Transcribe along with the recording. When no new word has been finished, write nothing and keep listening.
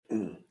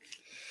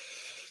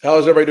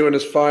How's everybody doing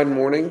this fine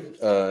morning?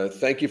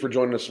 Thank you for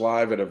joining us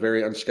live at a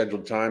very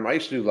unscheduled time. I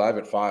used to do live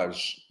at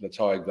fives. That's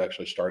how I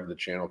actually started the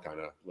channel, kind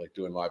of like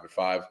doing live at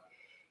five.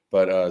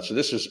 But so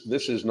this is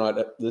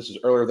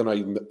earlier than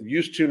I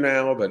used to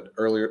now, but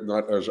earlier,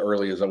 not as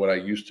early as what I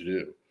used to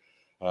do.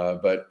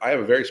 But I have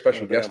a very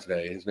special guest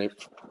today. His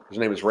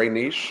name is Ray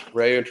Nish.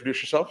 Ray,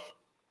 introduce yourself.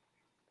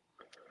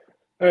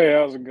 Hey,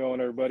 how's it going,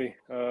 everybody?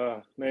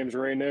 Name's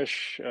Ray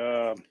Nish.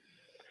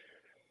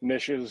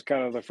 Nish is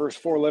kind of the first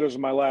four letters of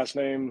my last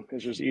name.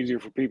 It's just easier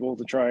for people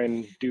to try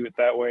and do it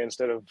that way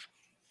instead of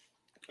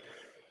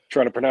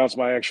trying to pronounce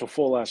my actual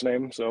full last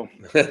name. So,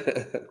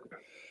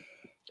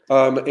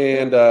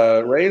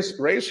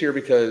 Ray's here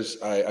because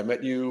I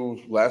met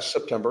you last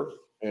September,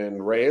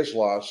 and Ray has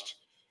lost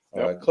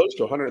close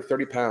to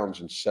 130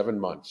 pounds in 7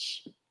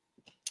 months.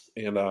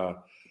 And I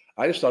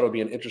just thought it would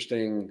be an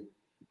interesting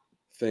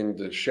thing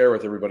to share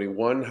with everybody.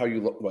 One, how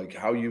you look, like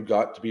how you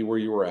got to be where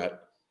you were at,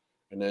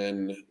 and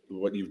then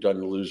what you've done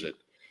to lose it.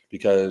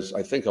 Because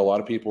I think a lot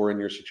of people are in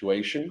your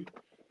situation.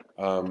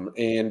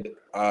 And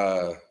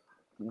I'm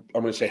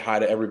going to say hi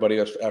to everybody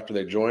after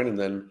they join, and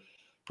then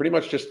pretty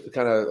much just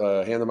kind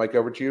of hand the mic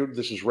over to you.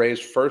 This is Ray's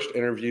first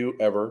interview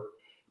ever,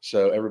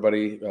 so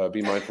everybody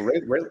be mindful.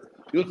 Ray,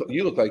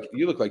 you look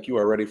like you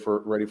are ready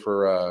for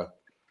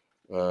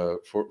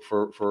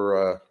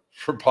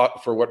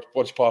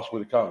what's possible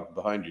to come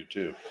behind you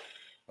too.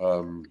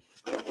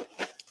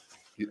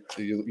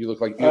 You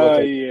look like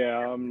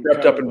I'm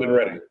wrapped up and been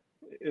ready.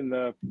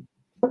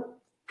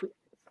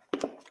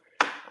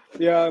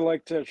 I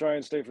like to try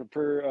and stay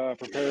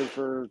prepared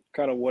for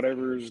kind of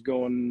whatever's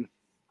going.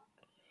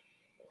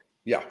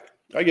 Yeah,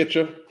 I get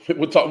you.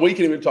 We'll talk. We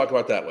can even talk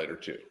about that later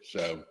too.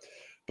 So,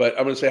 but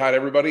I'm going to say hi to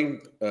everybody.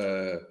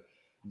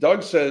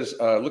 Doug says,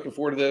 looking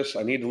forward to this.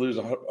 I need to lose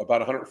about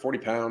 140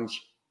 pounds.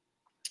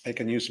 I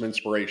can use some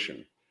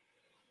inspiration.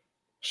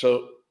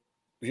 So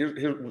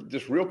here,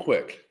 just real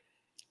quick.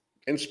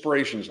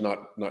 Inspiration is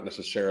not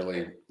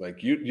necessarily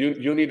like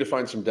you need to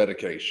find some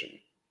dedication.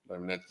 I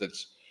mean,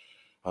 that's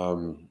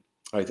I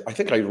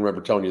think I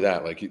remember telling you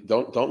that, like,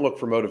 don't look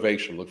for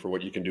motivation, look for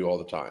what you can do all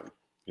the time.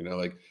 You know,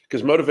 like,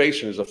 because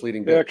motivation is a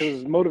fleeting bitch. Yeah,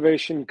 because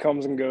motivation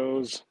comes and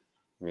goes.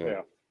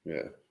 Yeah.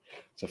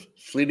 It's a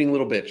fleeting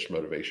little bitch,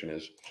 motivation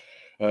is.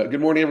 Good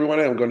morning, everyone.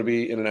 I'm going to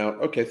be in and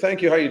out. Okay,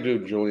 thank you. How you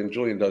doing, Julian?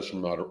 Julian does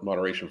some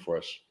moderation for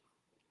us.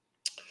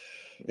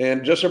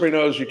 And just so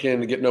everybody knows, you can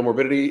get No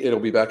Morbidity. It'll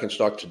be back in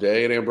stock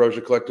today at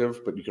Ambrosia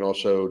Collective, but you can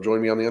also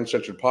join me on the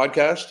Uncensored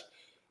podcast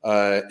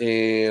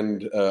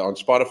and on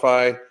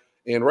Spotify.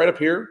 And right up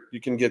here,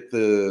 you can get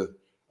the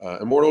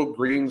Immortal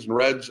Greens and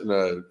Reds and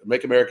a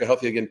Make America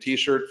Healthy Again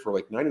t-shirt for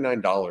like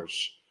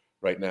 $99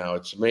 right now.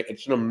 It's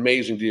an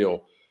amazing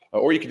deal.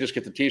 Or you can just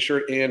get the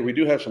t-shirt. And we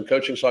do have some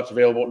coaching slots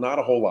available. Not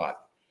a whole lot,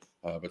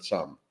 but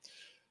some.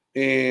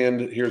 And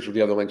here's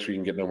the other links where you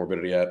can get No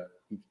Morbidity at.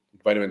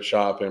 Vitamin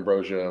Shop,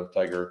 Ambrosia,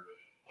 Tiger.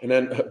 And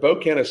then Bo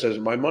Canna says,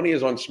 my money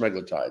is on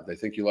Smeglutide. They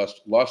think you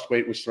lost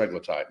weight with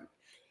Smeglutide.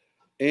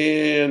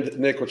 And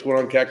Nick, what's going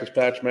on? Cactus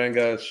Patch,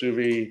 Manga,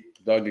 Suvi,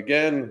 Doug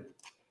again,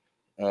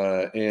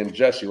 and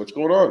Jesse, what's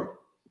going on?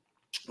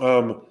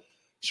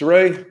 So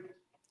Ray,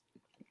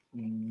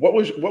 what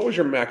was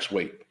your max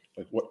weight?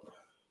 Like what?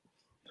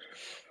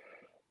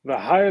 The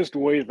highest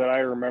weight that I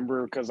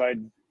remember, because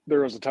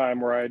there was a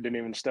time where I didn't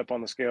even step on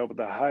the scale, but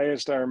the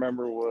highest I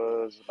remember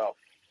was about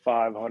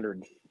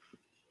 500.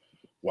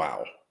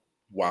 Wow.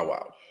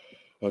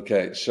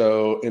 Okay,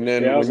 so and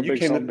then when you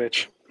came in,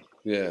 bitch.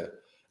 Yeah,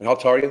 and how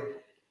tall are you?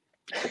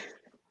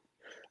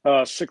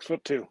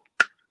 6'2".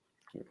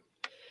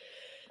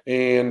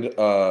 And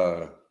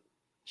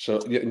so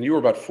and you were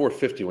about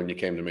 450 when you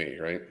came to me,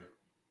 right?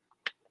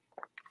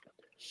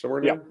 Somewhere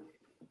in there?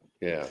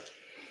 Yeah.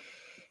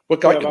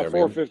 What got you there, about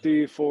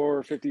 450,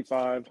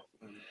 455.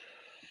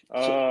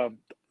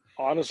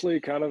 Honestly,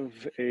 kind of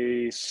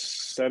a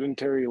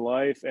sedentary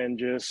life and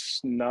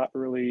just not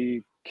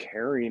really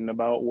caring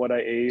about what I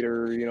ate,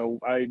 or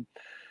I'd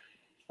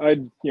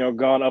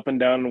gone up and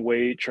down in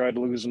weight, tried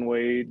losing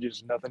weight,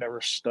 just nothing ever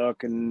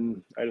stuck,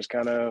 and I just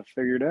kind of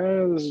figured,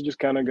 this is just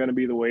kind of going to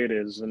be the way it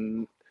is.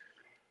 And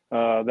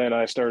then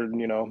I started,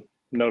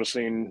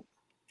 noticing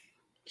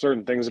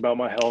certain things about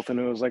my health, and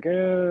it was like,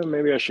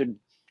 maybe I should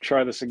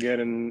try this again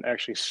and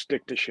actually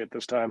stick to shit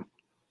this time.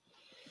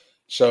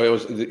 So it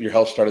was your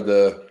health started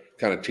to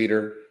kind of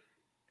teeter?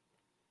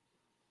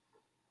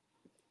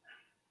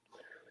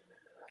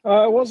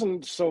 It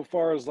wasn't so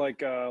far as as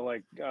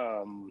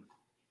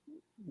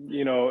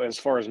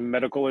far as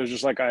medical. It was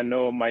just like, I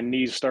know my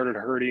knees started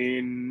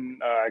hurting.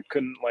 I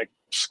couldn't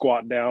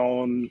squat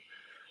down.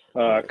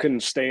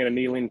 Couldn't stay in a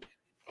kneeling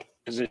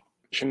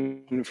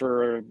position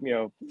for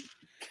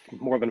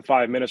more than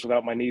 5 minutes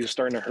without my knees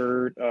starting to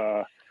hurt.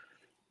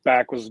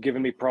 Back was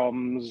giving me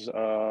problems.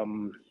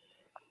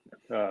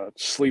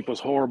 Sleep was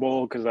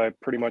horrible because I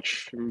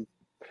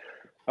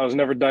was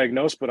never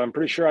diagnosed, but I'm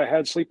pretty sure I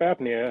had sleep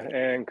apnea,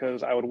 and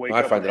because I would wake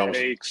up with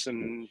headaches,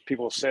 and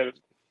people said,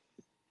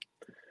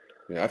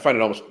 I find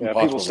it almost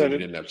impossible when you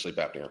didn't have sleep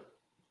apnea.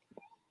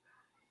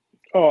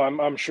 Oh,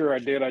 I'm sure I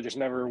did. I just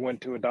never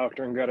went to a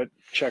doctor and got it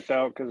checked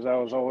out because I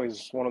was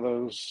always one of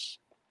those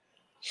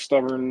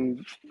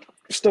stubborn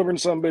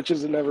some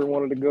bitches that never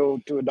wanted to go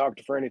to a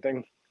doctor for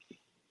anything.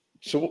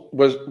 So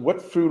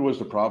what food was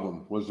the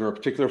problem? Was there a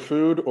particular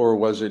food, or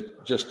was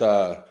it just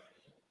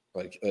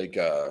like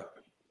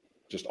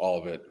just all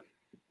of it?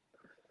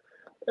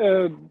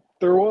 Uh,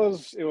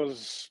 it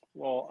was,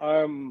 well,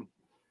 I'm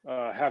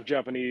half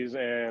Japanese,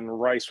 and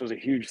rice was a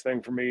huge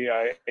thing for me.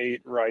 I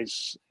ate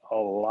rice a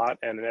lot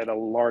and had a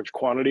large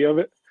quantity of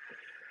it.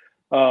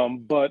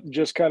 But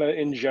just kind of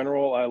in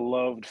general, I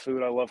loved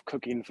food. I love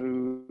cooking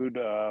food,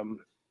 I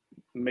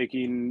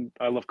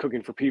love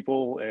cooking for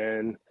people,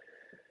 and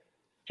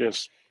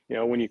just,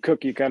 when you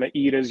cook, you kind of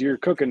eat as you're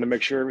cooking to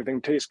make sure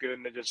everything tastes good.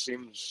 And it just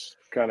seems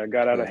kind of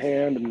got out Yeah. of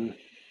hand. And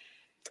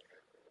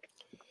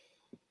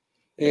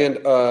And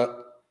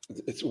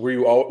were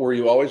you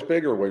always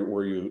big, or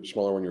were you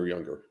smaller when you were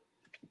younger?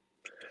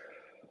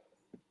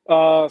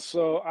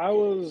 so I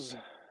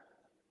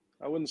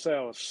wouldn't say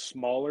I was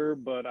smaller,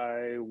 but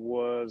I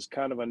was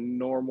kind of a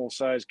normal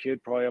sized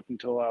kid, probably up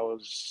until I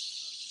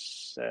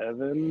was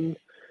 7.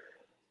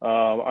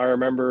 I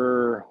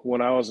remember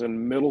when I was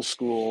in middle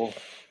school,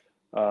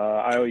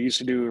 I used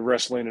to do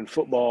wrestling and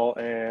football,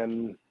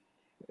 and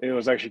it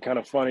was actually kind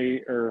of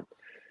funny, or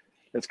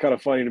it's kind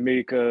of funny to me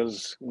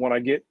because when I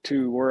get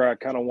to where I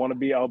kind of want to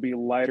be, I'll be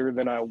lighter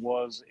than I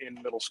was in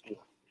middle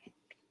school.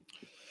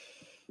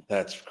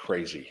 That's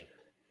crazy.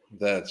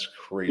 That's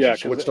crazy. Yeah,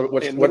 So because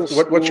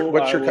what's your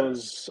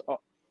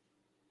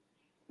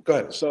go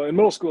ahead. So in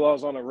middle school, I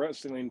was on a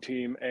wrestling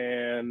team,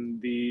 and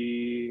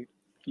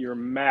your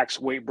max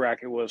weight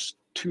bracket was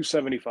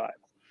 275.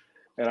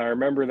 And I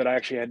remember that I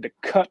actually had to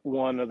cut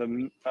one of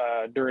them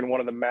during one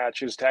of the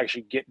matches to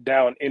actually get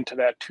down into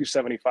that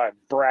 275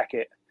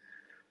 bracket.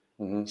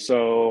 Mm-hmm.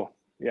 So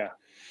yeah,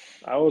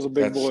 I was a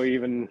big boy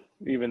even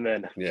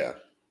then. Yeah,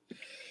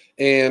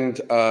 and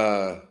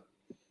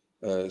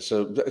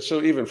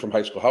so even from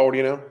high school, how old are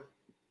you now?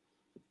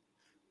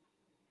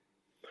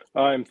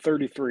 I'm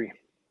 33.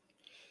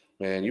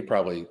 Man, you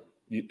probably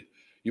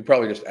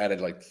just added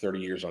like 30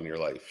 years on your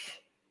life.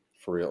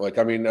 For real. Like,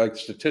 I mean, like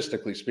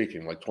statistically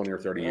speaking, like 20 or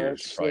 30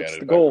 years, you probably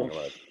added the back goal. on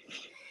your life.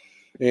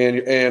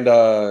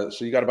 And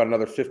so you got about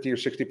another 50 or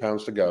 60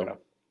 pounds to go. Yeah.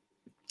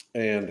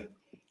 And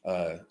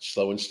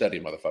slow and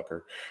steady,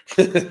 motherfucker.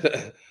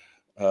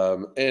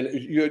 And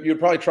you'd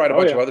probably tried a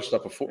bunch of other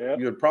stuff before. Yeah.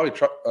 You had probably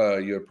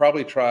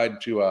tried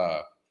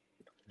to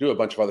do a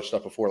bunch of other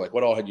stuff before. Like,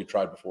 what all had you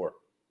tried before?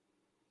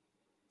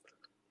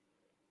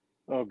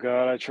 Oh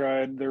God,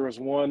 there was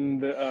one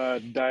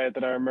diet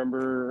that I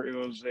remember. It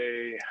was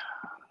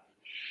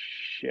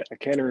I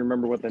can't even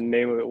remember what the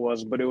name of it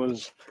was, but it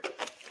was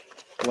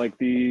like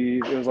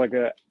a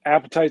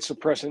appetite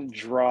suppressant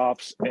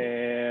drops,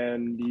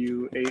 and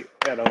you ate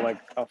at a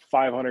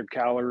 500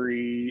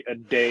 calorie a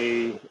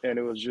day, and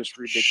it was just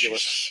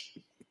ridiculous.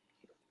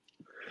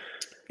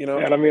 And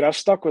I mean, I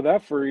stuck with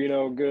that for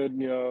good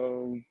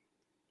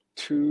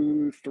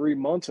 2-3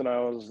 months, and I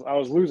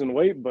was losing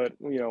weight, but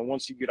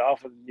once you get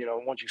off of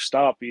once you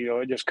stop,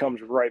 it just comes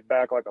right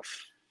back like a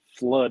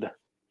flood.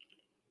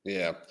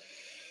 Yeah,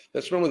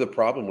 that's normally the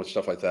problem with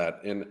stuff like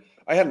that. And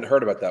I hadn't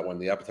heard about that one,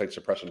 the appetite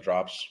suppressant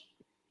drops.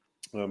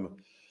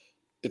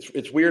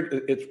 It's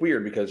weird. It's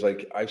weird because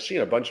like I've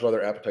seen a bunch of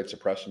other appetite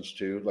suppressants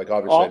too. Like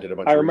obviously I did a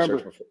bunch of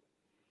research before.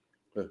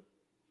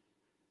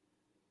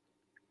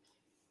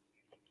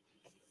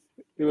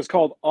 It was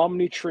called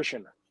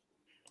Omnitrition.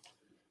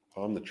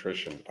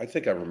 Omnitrition. I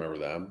think I remember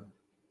them.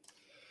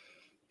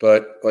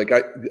 But like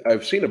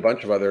I've seen a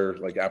bunch of other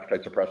like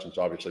appetite suppressants,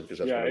 obviously, because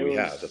that's what we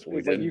have. That's what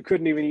we did. Like you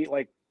couldn't even eat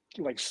like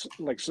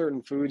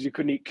certain foods. You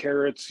couldn't eat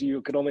carrots. You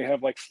could only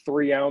have like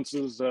 3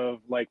 ounces of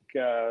like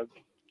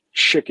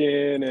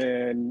chicken,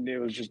 and it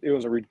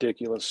was a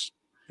ridiculous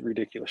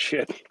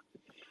shit.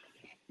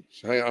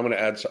 So hang on, I'm gonna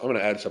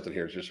add something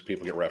here just so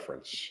people get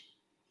reference.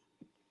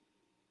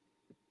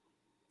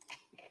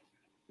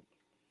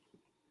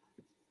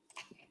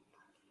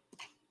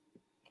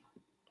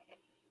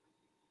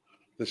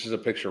 This is a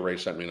picture Ray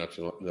sent me not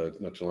too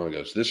long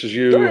ago. So this is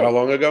you. Damn. How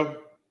long ago?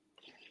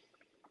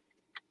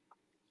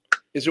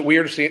 Is it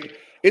weird to see it?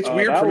 It's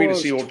weird for me to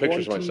see old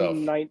pictures of myself.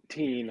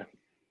 2019.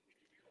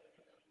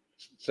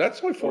 So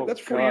that's only 4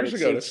 years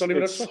ago. That's not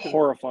even. It's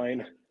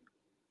horrifying.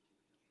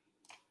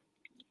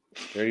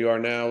 There you are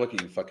now. Look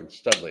at you, fucking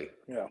Studley.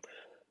 Yeah.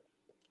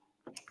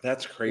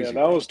 That's crazy. Yeah,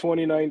 that was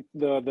 29.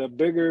 The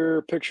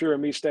bigger picture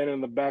of me standing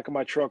in the back of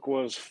my truck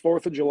was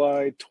 4th of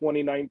July,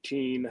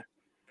 2019.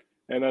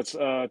 And that's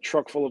a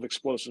truck full of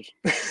explosives.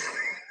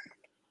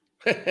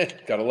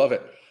 Gotta love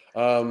it.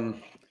 Yeah.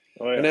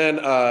 And then,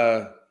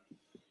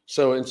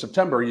 so in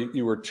September,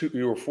 you were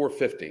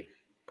 450,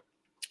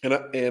 and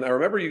I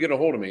remember you getting a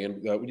hold of me,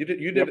 and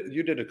you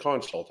did a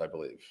consult, I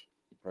believe,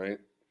 right?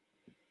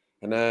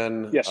 And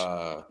then, yes.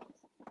 I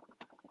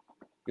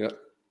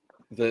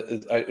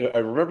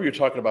remember you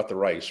talking about the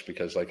rice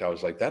because, like, I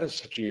was like, that is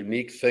such a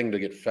unique thing to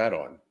get fed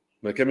on.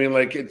 Like, I mean,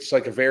 like, it's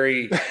like a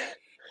very,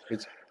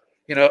 it's,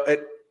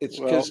 it's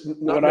Well, because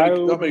when I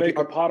would make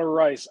a pot of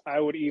rice, I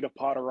would eat a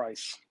pot of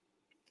rice.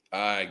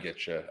 I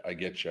get you. I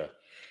get you.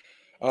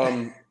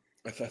 I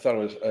thought it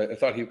was. I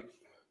thought he.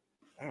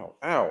 Ow!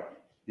 Ow!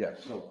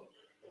 Yes. No.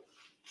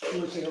 You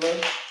want to say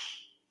hello?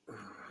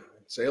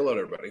 Say hello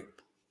to everybody.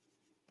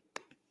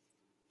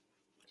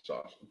 It's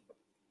awesome.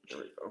 There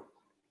we go.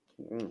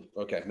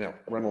 Okay, now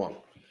run along.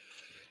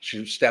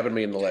 She's stabbing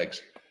me in the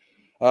legs.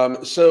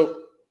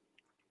 So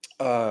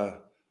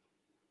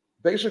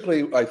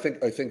basically, I think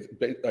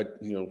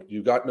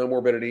you got no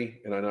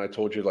morbidity, and I know I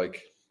told you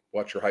like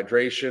watch your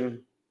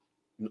hydration,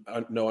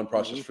 no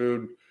unprocessed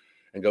food,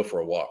 and go for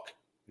a walk.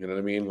 You know what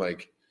I mean?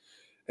 Like,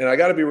 and I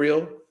got to be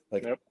real.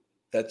 Like, Yep.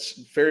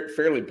 that's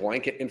fairly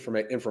blanket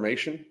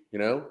information.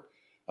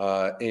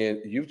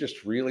 And you've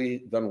just really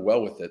done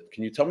well with it.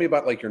 Can you tell me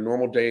about like your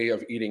normal day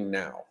of eating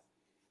now?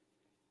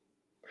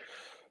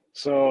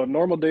 So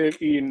normal day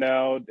of eating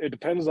now, it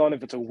depends on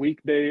if it's a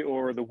weekday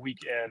or the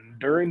weekend.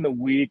 During the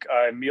week,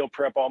 I meal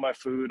prep all my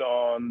food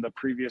on the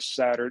previous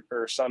Saturday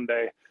or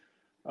Sunday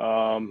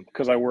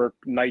because I work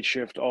night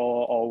shift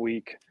all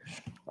week.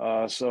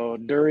 So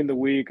during the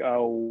week,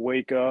 I'll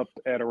wake up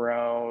at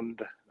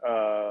around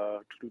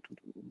about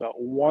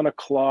 1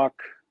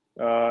 o'clock,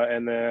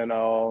 and then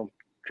I'll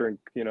drink,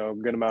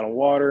 good amount of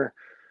water,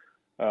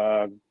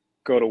 go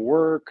to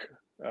work.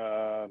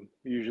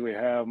 Usually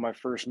have my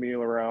first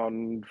meal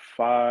around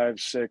 5,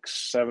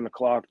 6, 7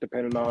 o'clock,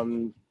 depending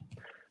on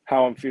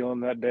how I'm feeling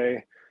that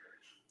day.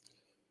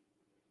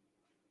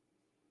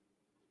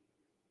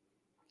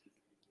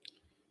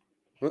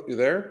 Oh, you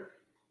there?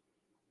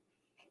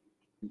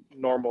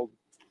 Normal.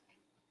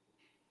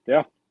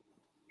 Yeah.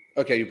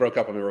 Okay, you broke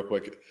up on me real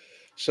quick.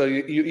 So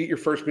you eat your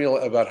first meal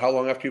about how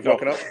long after you've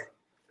woken up?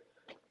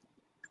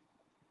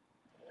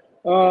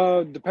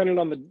 Depending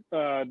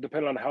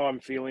on how I'm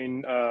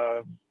feeling,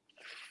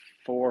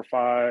 4,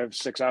 5,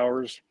 6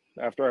 hours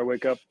after I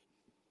wake up.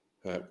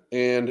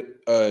 And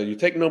you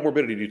take no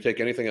morbidity. Do you take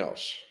anything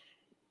else?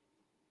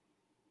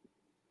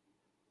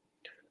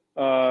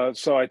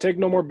 So I take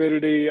no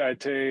morbidity. I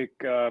take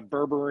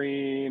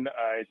berberine.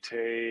 I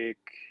take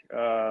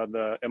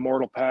the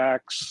Immortal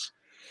Packs,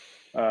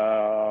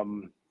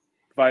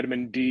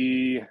 vitamin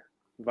D,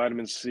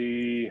 vitamin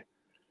C,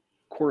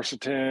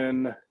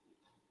 quercetin,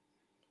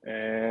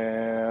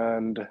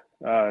 and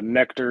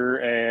nectar.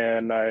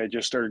 And I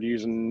just started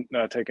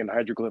taking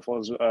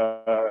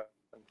hydroglyphos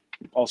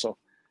also.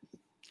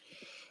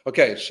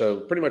 Okay,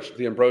 so pretty much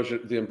the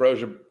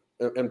ambrosia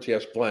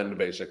MTS blend,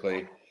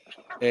 basically.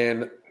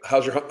 And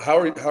how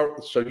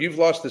so you've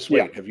lost this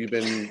weight? Yeah. Have you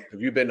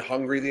been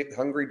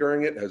hungry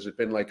during it? Has it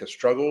been like a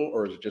struggle,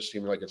 or does it just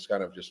seem like it's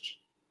kind of just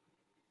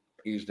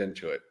eased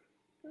into it?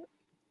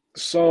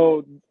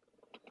 So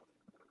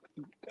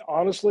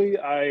honestly,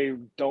 I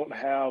don't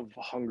have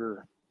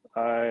hunger.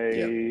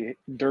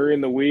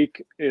 During the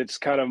week, it's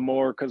kind of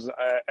more because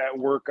at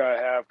work I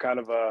have kind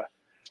of a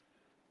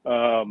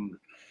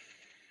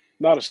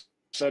not a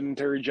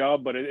sedentary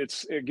job, but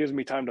it gives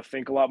me time to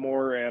think a lot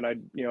more, and I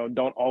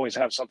don't always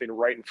have something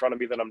right in front of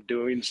me that I'm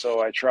doing.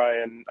 So I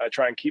try and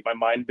keep my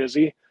mind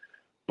busy,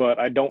 but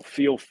I don't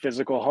feel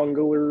physical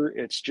hunger.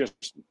 It's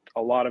just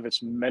a lot of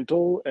it's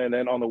mental. And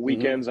then on the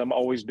weekends, I'm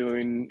always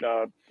doing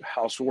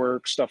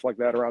housework, stuff like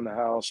that around the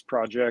house,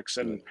 projects,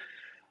 and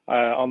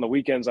on the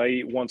weekends I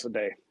eat once a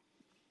day.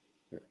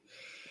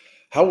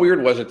 How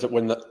weird was it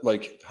when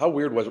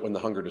the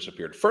hunger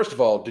disappeared? First of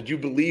all, did you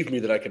believe me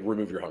that I could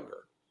remove your hunger?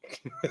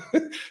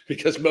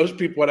 Because most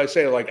people, when I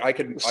say like I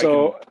can,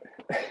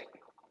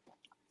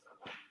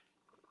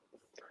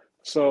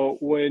 So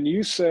when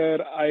you said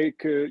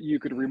you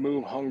could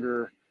remove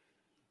hunger,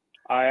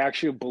 I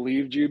actually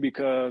believed you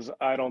because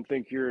I don't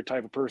think you're a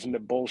type of person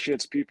that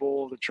bullshits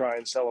people to try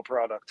and sell a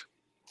product.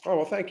 Oh,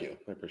 well, thank you.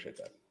 I appreciate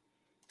that.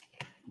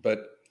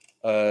 But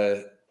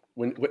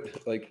when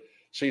like,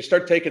 so you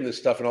start taking this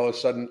stuff and all of a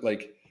sudden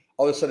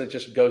it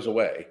just goes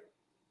away.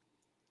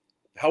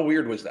 How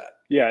weird was that?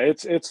 Yeah,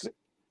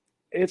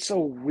 it's a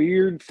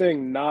weird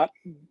thing not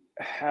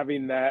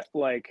having that,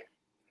 like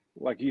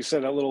you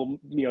said, that little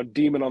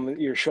demon on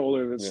your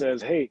shoulder that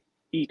says, "Hey,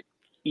 eat."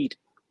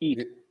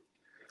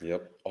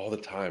 Yep, all the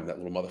time, that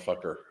little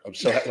motherfucker. I'm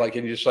so like,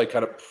 and you just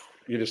kind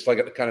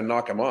of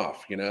knock him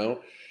off.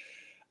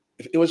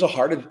 It was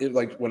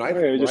when I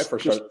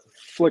first started,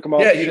 flick him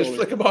off. Yeah, you just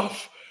flick him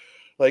off.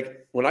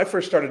 Like when I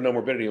first started No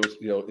Morbidity, it was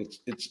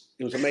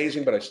it was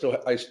amazing, but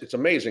it's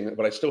amazing,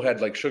 but I still had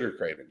like sugar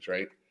cravings,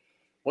 right?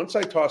 Once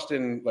I tossed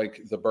in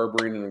like the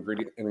berberine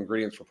and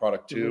ingredients for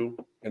product 2,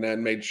 and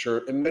then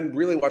and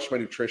really watched my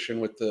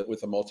nutrition with the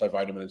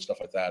multivitamin and stuff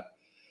like that,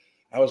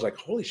 I was like,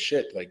 holy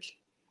shit, like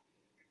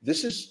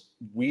this is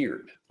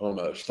weird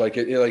almost. I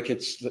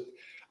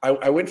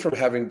went from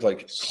having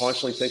like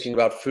constantly thinking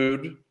about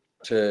food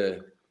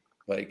to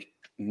like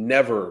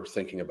never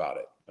thinking about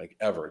it, like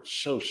ever. It's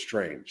so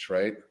strange,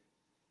 right?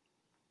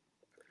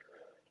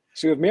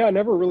 See, with me, I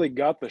never really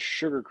got the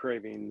sugar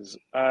cravings.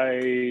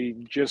 I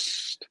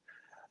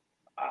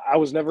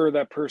was never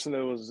that person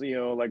that was,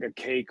 like a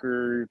cake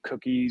or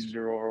cookies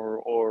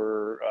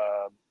or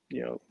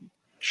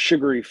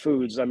sugary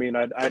foods. I mean,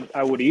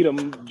 I would eat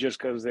them just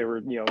because they were,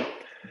 you know,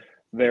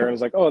 there, and I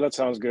was like, oh, that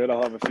sounds good.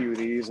 I'll have a few of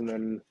these, and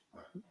then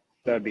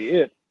that'd be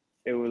it.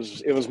 It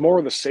was more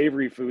the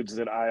savory foods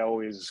that I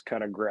always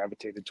kind of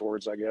gravitated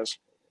towards, I guess.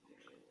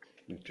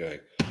 Okay.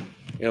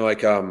 You know,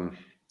 like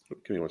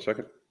give me 1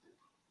 second.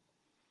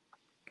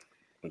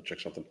 Let me check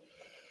something.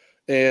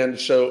 And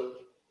so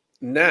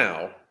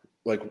now,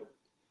 like,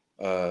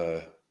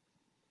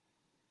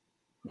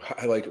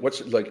 like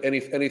what's like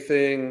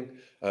anything,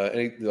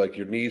 any like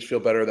your knees feel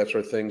better, that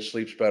sort of thing,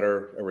 sleeps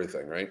better,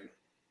 everything, right?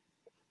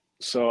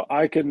 So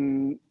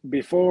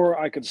before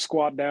I could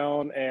squat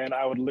down and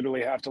I would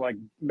literally have to like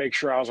make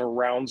sure I was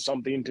around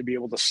something to be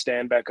able to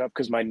stand back up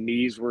because my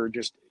knees were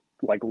just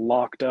like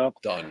locked up.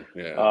 Done.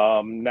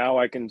 Yeah. Now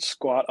I can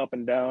squat up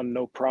and down,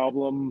 no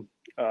problem.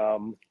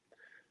 Um,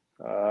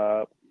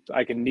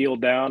 I can kneel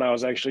down. I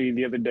was actually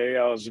the other day,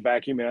 I was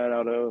vacuuming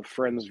out a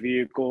friend's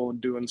vehicle,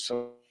 doing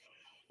some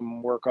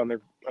work on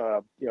their,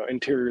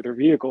 interior of their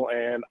vehicle,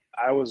 and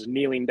I was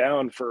kneeling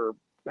down for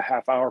a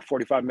half hour,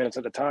 45 minutes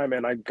at a time,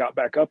 and I got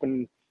back up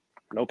and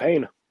no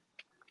pain.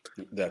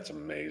 That's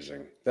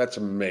amazing. That's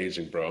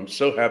amazing, bro. I'm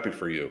so happy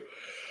for you.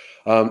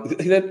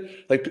 Then,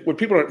 like when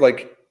people are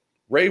like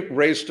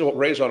Ray's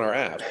on our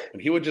app,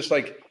 and he would just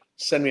like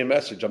send me a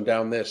message. I'm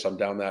down this. I'm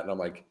down that, and I'm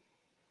like,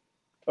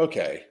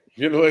 okay,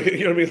 you know what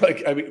I mean?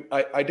 Like,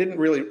 I didn't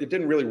really, it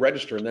didn't really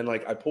register, and then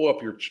like I pulled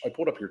up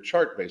your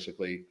chart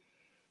basically.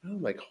 And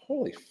I'm like,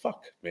 holy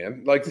fuck,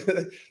 man! Like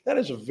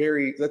that's a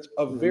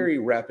very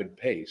rapid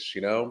pace,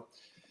 you know,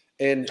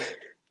 and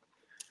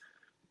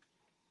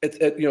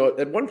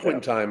at one point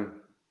in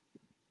time,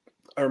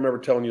 I remember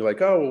telling you like,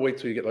 oh, well, wait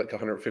till you get like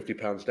 150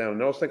 pounds down.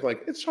 And I was thinking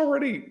like, it's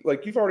already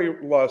like, you've already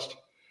lost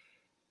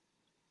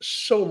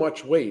so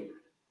much weight.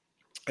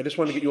 I just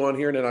wanted to get you on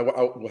here, and then I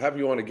will have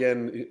you on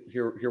again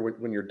here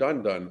when you're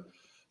done.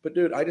 But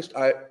dude, I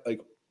like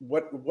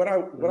what I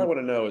want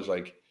to know is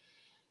like,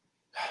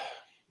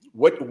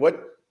 what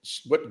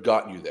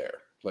got you there?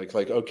 Like,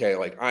 okay,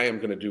 like I am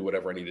going to do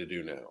whatever I need to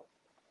do now.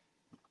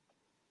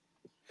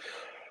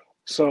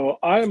 So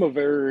I am a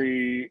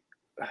very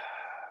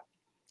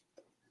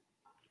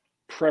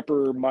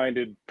prepper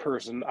minded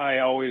person. I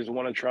always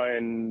want to try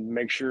and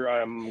make sure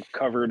I'm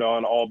covered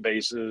on all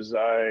bases.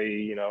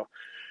 I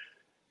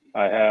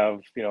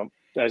have,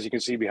 as you can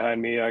see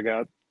behind me, I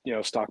got,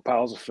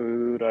 stockpiles of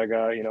food. I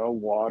got,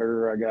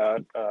 water. I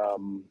got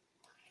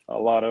a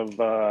lot of,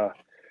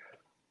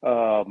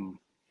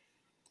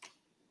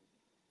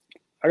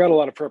 I got a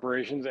lot of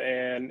preparations,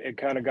 and it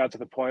kind of got to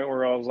the point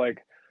where I was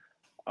like,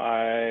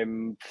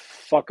 I'm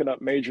fucking up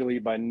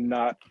majorly by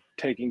not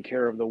taking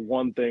care of the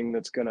one thing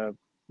that's going to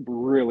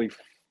really,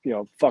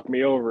 fuck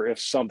me over if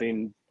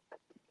something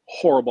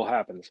horrible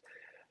happens.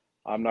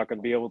 I'm not going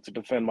to be able to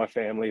defend my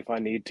family if I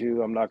need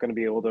to. I'm not going to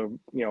be able to,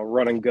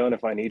 run and gun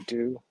if I need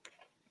to.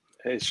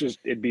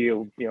 It'd be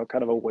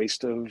kind of a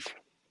waste of,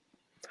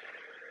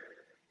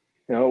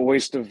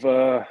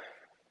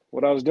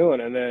 what I was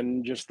doing. And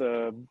then just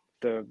the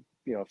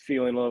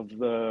feeling of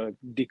the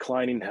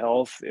declining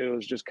health. It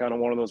was just kind of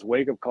one of those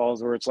wake up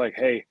calls where it's like,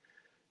 hey,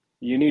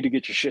 you need to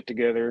get your shit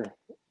together,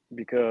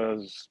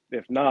 because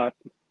if not,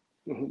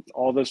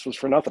 all this was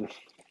for nothing.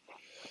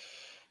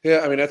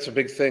 Yeah, I mean that's a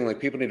big thing. Like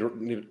people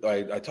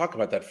I talk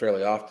about that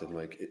fairly often.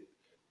 Like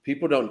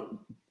people don't,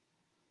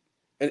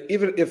 and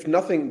even if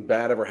nothing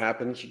bad ever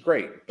happens,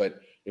 great. But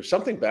if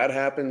something bad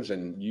happens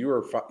and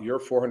you're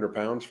 400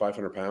 pounds,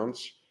 500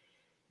 pounds,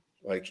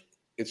 like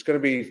it's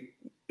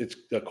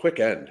a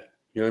quick end.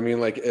 You know what I mean?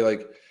 Like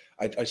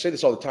I say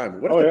this all the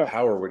time. What if the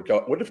power would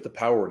go? What if the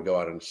power would go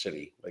out in the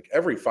city? Like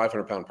every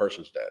 500-pound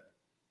person's dead.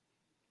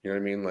 You know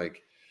what I mean?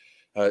 Like,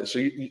 so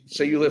you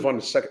say you live on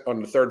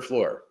the third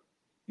floor.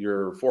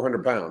 You're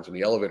 400 pounds and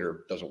the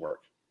elevator doesn't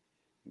work.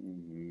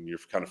 You're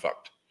kind of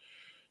fucked.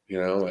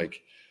 You know,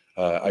 like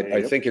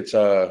I think it's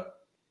a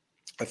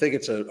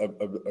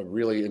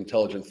really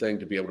intelligent thing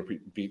to be able to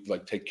be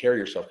like take care of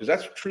yourself, because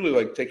that's truly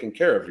like taking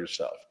care of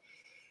yourself.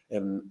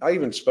 And I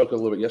even spoke a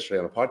little bit yesterday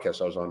on a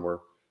podcast I was on where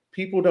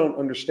people don't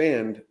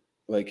understand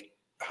like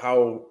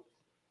how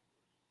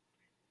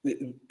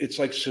it's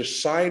like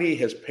society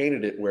has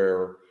painted it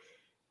where,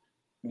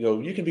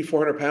 you can be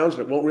 400 pounds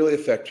and it won't really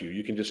affect you.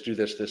 You can just do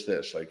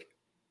this. Like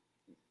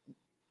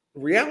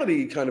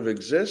reality kind of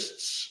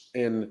exists.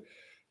 And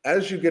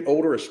as you get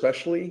older,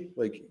 especially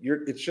like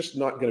it's just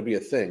not going to be a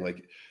thing.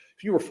 Like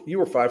if you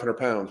were 500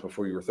 pounds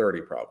before you were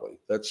 30, probably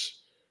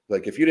that's,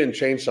 like if you didn't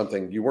change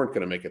something, you weren't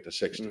going to make it to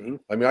 60. Mm-hmm.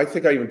 I mean, I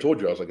think I even told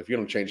you, I was like, if you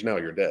don't change now,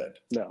 you're dead.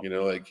 No.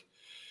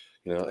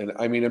 And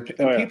I mean, and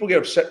people get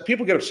upset.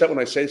 People get upset when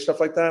I say stuff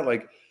like that.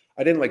 Like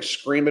I didn't like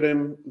scream at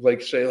him,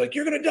 like say like,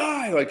 you're going to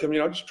die. Like, I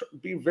mean, I'll just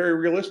be very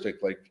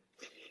realistic. Like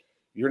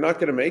you're not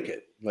going to make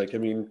it. Like, I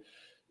mean,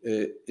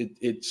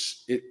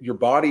 your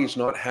body's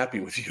not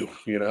happy with you,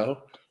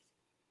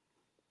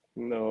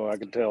 No, I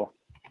can tell.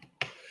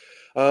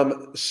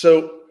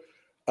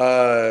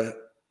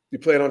 You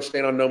plan on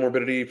staying on no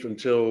morbidity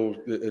until down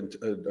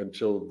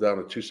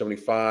to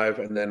 275,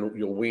 and then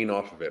you'll wean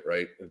off of it,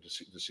 right?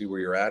 To see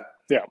where you're at.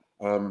 Yeah.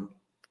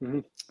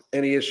 Mhm.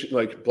 Any issue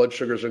like blood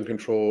sugars in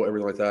control,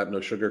 everything like that?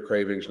 No sugar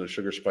cravings, no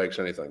sugar spikes,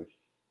 anything?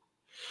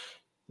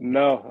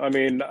 No, I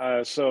mean,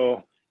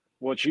 so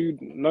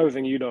another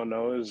thing you don't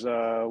know is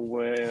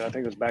when I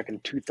think it was back in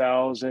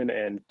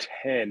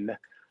 2010,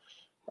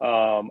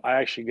 I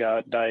actually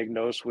got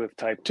diagnosed with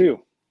type 2.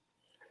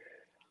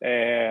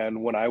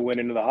 And when I went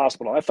into the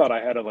hospital, I thought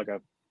I had like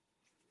a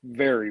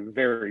very,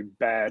 very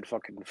bad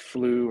fucking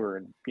flu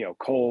or,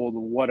 cold,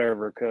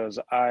 whatever, because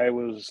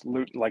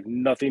like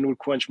nothing would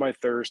quench my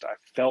thirst. I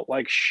felt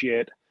like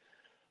shit.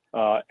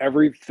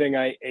 Everything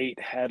I ate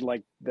had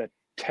like the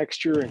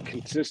texture and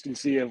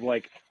consistency of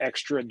like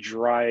extra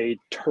dry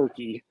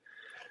turkey.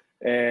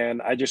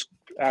 And I just,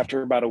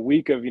 after about a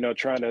week of,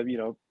 trying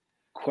to,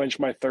 quench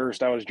my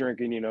thirst, I was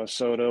drinking,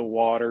 soda,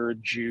 water,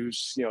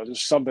 juice,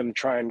 just something to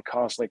try and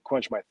constantly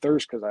quench my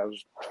thirst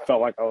because felt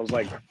like I was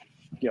like,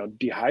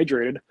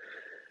 dehydrated.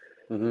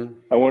 Mm-hmm.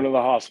 I went to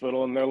the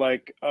hospital and they're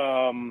like,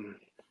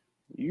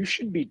 you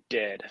should be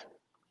dead.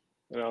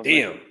 And I was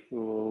Damn. like,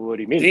 what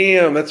do you mean?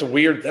 Damn, that's a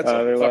They're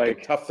fucking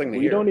like, tough thing to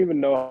we hear. don't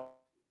even know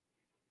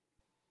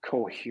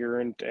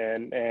coherent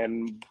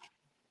and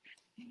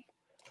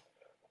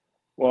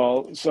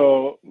well,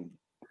 so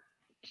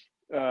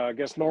I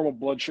guess normal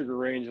blood sugar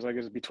range is, I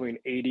guess, between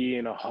 80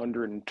 and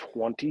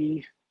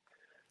 120.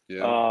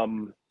 Yeah.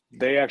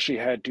 They actually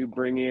had to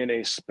bring in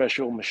a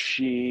special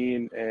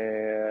machine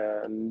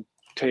and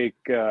take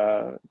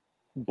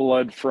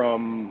blood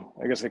from,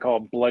 I guess they call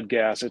it blood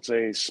gas. It's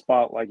a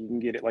spot like you can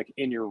get it like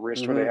in your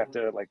wrist where they have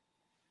to like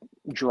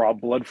draw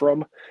blood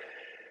from.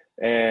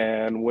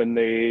 And when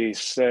they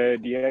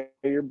said, yeah,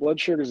 your blood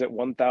sugar is at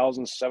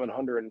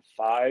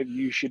 1,705,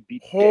 you should be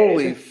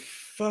Holy dead.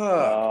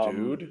 fuck, Um,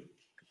 dude.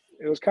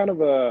 it was kind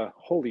of a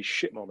holy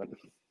shit moment.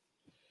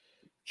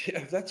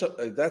 Yeah,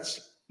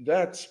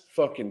 that's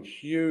fucking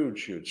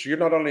huge, huge. So you're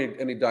not on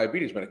any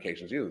diabetes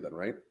medications either, then,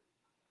 right?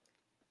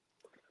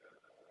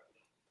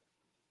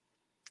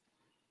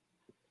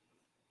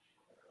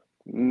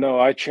 No,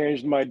 I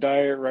changed my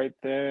diet right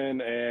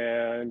then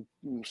and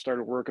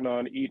started working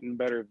on eating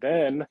better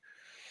then.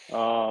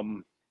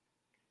 Um,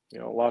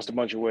 lost a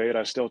bunch of weight.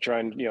 I still try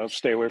and,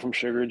 stay away from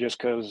sugar just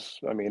because,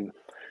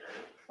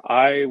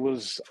 I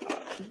was,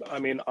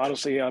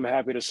 honestly, I'm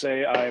happy to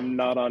say I'm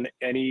not on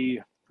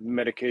any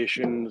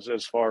medications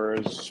as far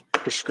as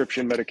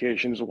prescription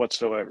medications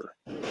whatsoever.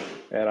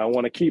 And I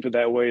want to keep it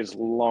that way as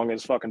long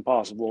as fucking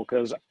possible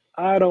because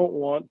I don't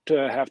want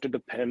to have to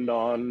depend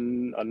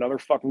on another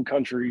fucking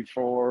country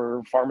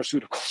for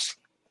pharmaceuticals.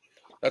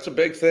 That's a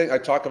big thing. I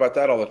talk about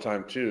that all the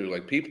time too.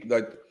 Like people,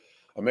 like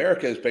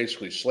America is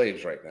basically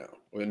slaves right now.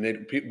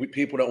 When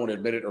people don't want to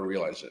admit it or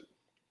realize it.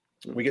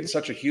 We get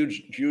such a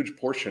huge, huge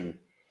portion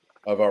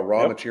of our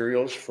raw Yep.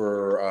 materials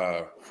for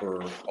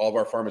all of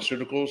our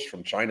pharmaceuticals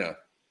from China.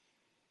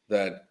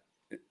 That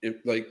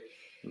like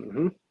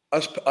Mm-hmm.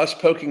 us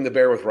poking the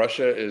bear with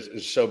Russia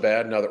is so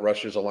bad now that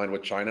Russia is aligned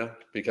with China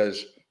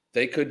because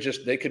they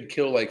could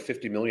kill like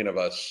 50 million of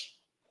us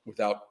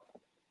without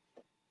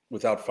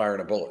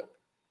firing a bullet.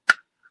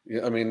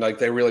 I mean, like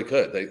they really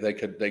could. They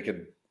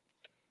could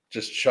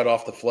just shut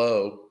off the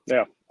flow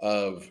Yeah.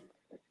 of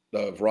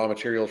raw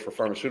materials for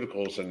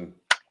pharmaceuticals, and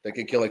they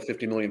could kill like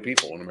 50 million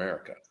people in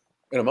America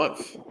in a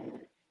month.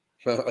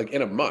 Like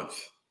in a month,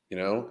 you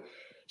know,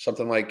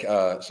 something like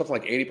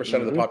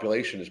 80% of the Mm-hmm.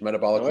 population is Oh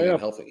metabolically yeah.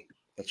 unhealthy.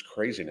 That's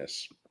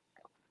craziness.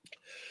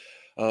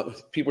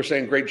 People are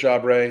saying, "Great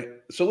job, Ray."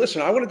 So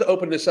listen, I wanted to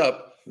open this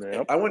up.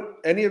 Yep. I want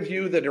any of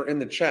you that are in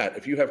the chat,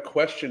 if you have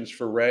questions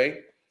for Ray,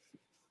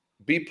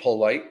 be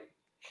polite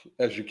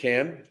as you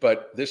can,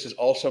 but this is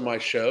also my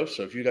show.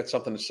 So if you got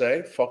something to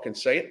say, fucking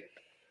say it.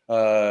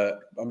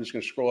 I'm just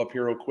going to scroll up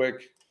here real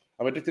quick.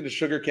 I'm addicted to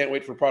sugar. Can't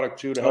wait for product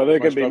 2 to help Oh, with they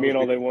my can be struggles. mean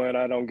all they want.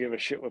 I don't give a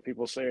shit what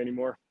people say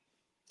anymore.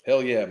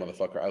 Hell yeah,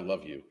 motherfucker. I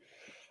love you.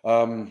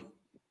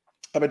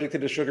 I'm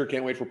addicted to sugar.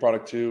 Can't wait for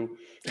product 2.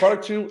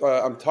 Product 2.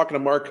 I'm talking to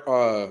Mark.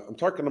 I'm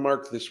talking to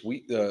Mark this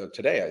week,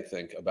 today, I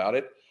think, about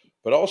it.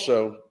 But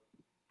also,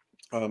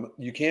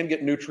 you can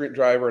get Nutrient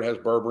Driver. It has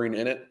berberine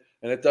in it,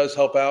 and it does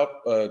help out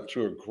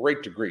to a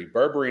great degree.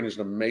 Berberine is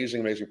an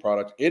amazing, amazing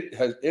product. It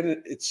has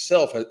in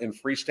itself, in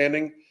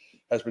freestanding,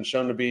 has been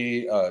shown to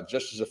be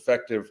just as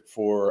effective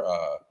for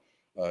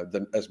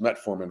as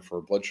metformin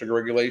for blood sugar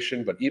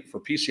regulation. But for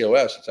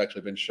PCOS, it's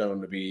actually been shown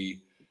to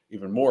be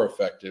even more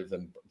effective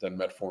than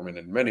metformin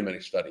in many, many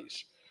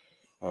studies.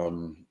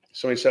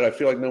 Somebody said, I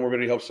feel like no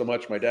morbidity helps so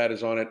much. My dad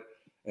is on it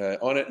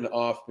and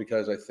off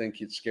because I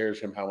think it scares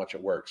him how much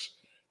it works.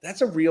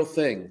 That's a real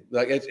thing.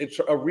 Like it's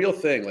a real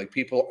thing. Like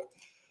people,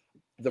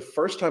 the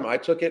first time I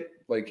took it,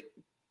 like,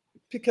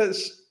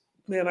 because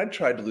man, I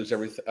tried to lose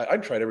everything. I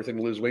tried everything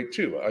to lose weight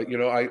too.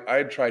 I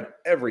had tried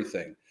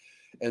everything.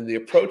 And the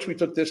approach we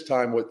took this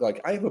time was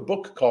like, I have a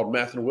book called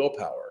Math and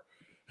Willpower,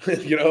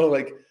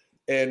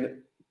 and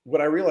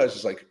what I realized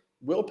is like,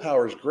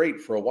 willpower is great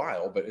for a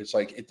while, but it's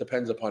like, it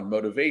depends upon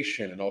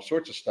motivation and all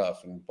sorts of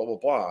stuff and blah, blah,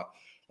 blah.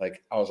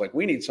 Like, I was like,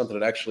 we need something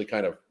that actually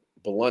kind of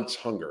blunts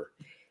hunger.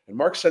 And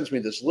Mark sends me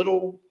this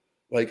little,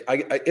 like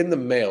I in the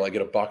mail, I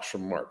get a box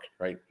from Mark,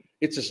 right?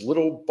 It's this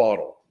little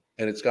bottle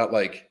and it's got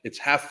like it's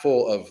half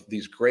full of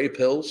these gray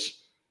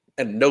pills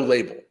and no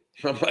label.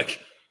 I'm like,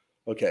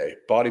 okay,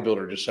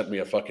 bodybuilder just sent me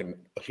a fucking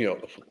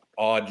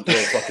odd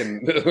little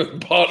fucking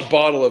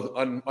bottle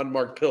of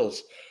unmarked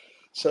pills.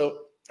 So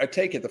I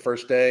take it the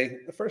first day.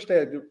 The first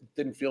day I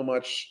didn't feel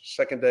much.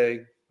 Second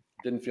day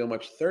didn't feel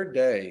much. Third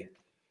day,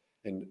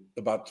 and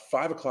about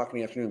 5 o'clock in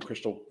the afternoon,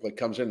 Crystal like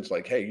comes in. It's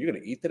like, hey, you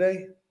gonna eat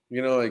today?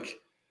 Like.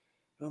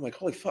 And I'm like,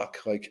 holy fuck!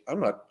 Like,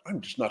 I'm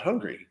just not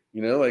hungry.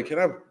 Like,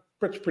 and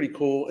it's pretty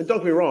cool. And don't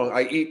get me wrong,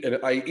 I eat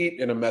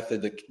in a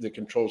method that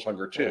controls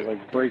hunger too.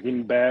 Like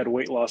Breaking Bad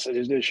weight loss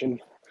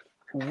edition.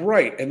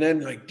 Right. And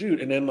then like,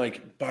 dude, and then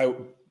like by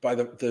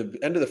the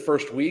end of the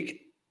first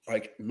week,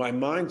 like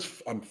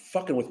I'm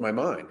fucking with my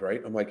mind,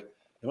 right? I'm like,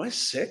 am I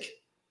sick?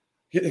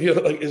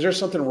 Like, is there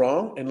something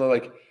wrong? And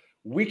like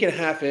week and a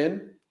half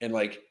in, and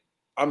like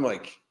I'm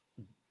like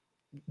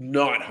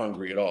not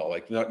hungry at all,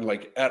 like not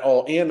like at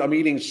all. And I'm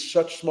eating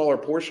such smaller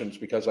portions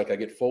because like I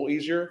get full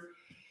easier.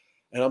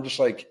 And I'm just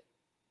like,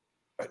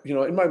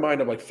 in my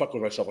mind, I'm like fucking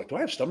with myself. Like, do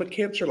I have stomach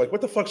cancer? Like,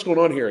 what the fuck's going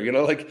on here?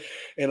 Like,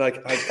 and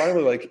like, I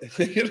finally like,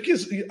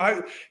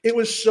 it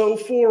was so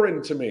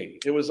foreign to me.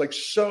 It was like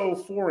so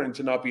foreign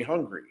to not be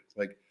hungry.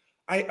 Like,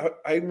 I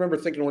remember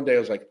thinking one day, I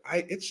was like,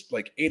 it's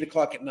like 8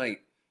 o'clock at night.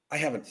 I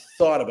haven't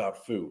thought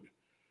about food.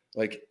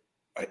 Like,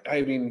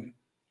 I mean,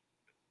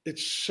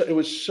 it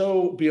was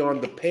so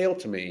beyond the pale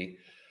to me.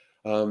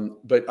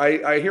 But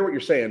I hear what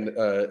you're saying,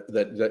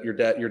 that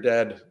your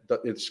dad,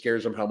 it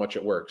scares him how much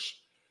it works.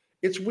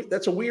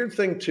 That's a weird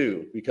thing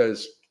too,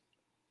 because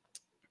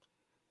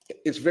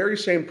it's very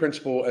same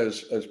principle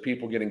as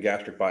people getting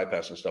gastric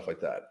bypass and stuff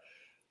like that.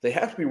 They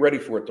have to be ready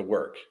for it to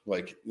work.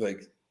 Like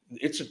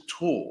it's a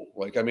tool.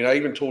 Like, I mean, I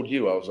even told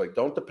you, I was like,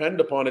 don't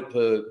depend upon it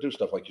to do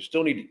stuff. Like, you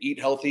still need to eat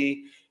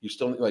healthy. You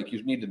still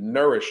you need to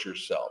nourish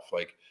yourself.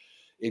 Like,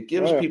 it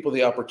gives people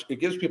the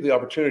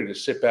opportunity to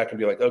sit back and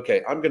be like,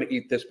 okay, I'm going to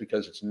eat this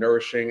because it's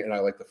nourishing and I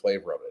like the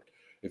flavor of it.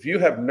 If you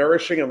have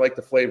nourishing and like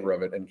the flavor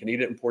of it and can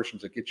eat it in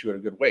portions that get you at a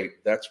good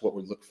weight, that's what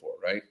we look for,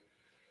 right?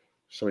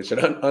 Somebody said,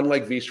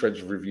 unlike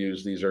V-Threads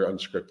reviews, these are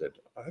unscripted.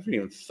 I haven't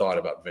even thought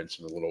about Vince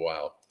in a little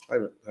while. I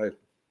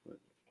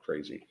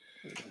crazy.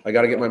 I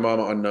got to get my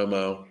mama on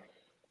Nomo.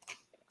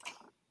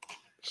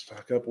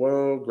 Stock up.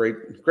 Well,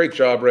 great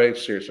job, Ray.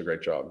 Seriously,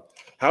 great job.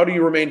 How do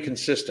you remain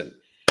consistent?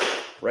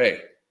 Ray,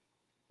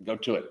 go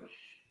to it.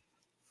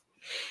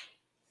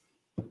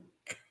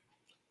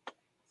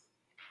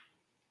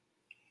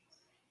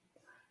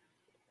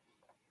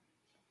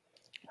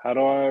 How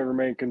do I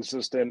remain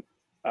consistent?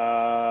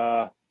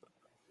 I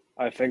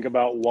think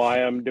about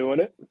why I'm doing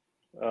it,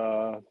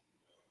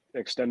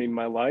 extending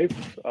my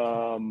life,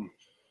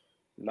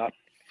 not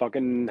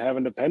fucking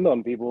having to depend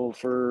on people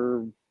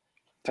for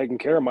taking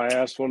care of my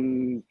ass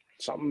when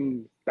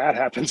something bad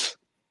happens.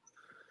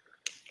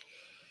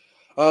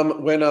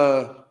 When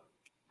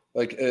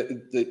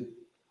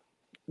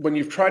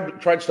you've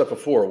tried stuff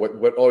before,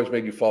 what always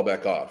made you fall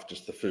back off?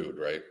 Just the food,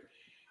 right?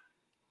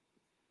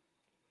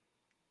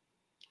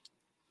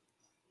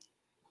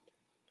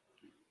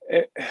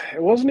 It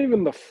wasn't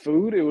even the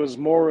food. It was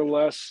more or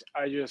less,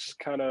 I just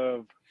kind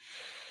of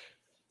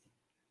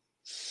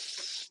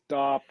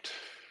stopped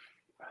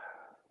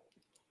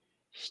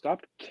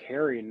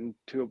caring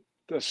to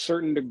a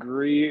certain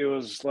degree. It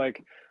was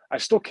like, I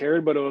still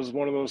cared, but it was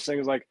one of those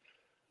things like,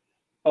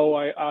 oh,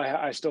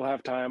 I still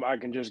have time. I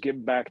can just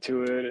get back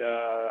to it.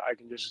 I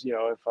can just,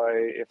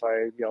 if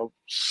I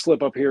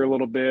slip up here a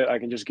little bit, I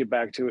can just get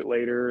back to it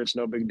later. It's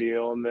no big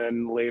deal. And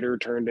then later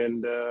turned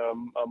into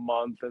a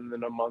month, and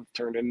then a month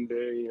turned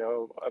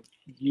into, a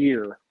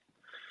year.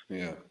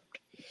 Yeah,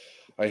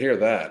 I hear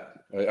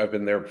that. I've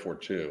been there before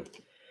too.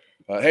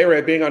 Hey,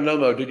 Ray, being on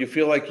Nomo, did you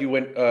feel like you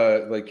went,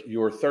 like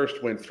your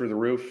thirst went through the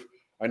roof?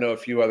 I know a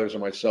few others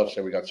and myself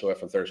say we got so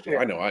effing thirsty. Yeah.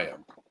 I know I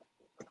am.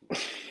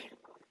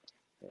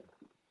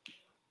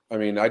 I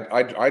mean,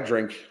 I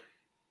drink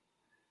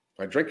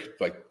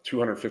like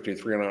 250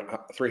 to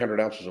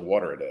 300 ounces of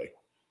water a day.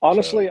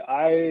 Honestly,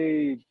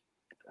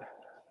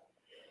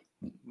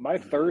 my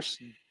thirst,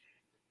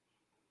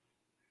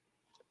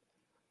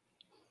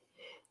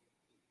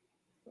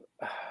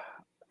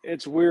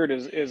 it's weird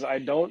is I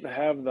don't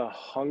have the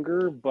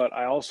hunger, but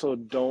I also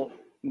don't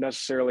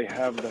necessarily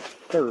have the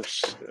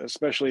thirst.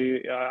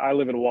 Especially, I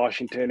live in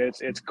Washington.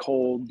 It's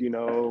cold,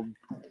 a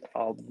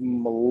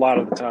lot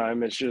of the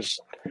time. It's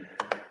just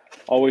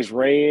always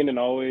rain and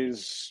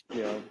always,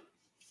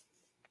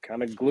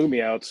 kind of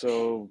gloomy out.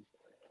 So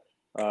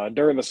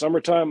during the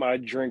summertime, I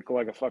drink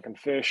like a fucking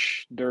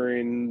fish.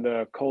 During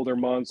the colder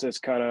months, it's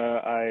kind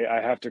of,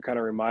 I have to kind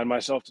of remind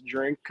myself to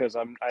drink because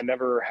I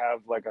never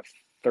have like a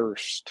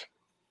thirst.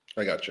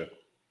 I got you.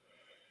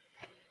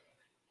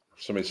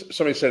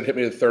 Somebody said hit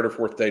me the third or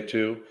fourth day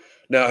too.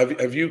 Now,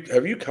 have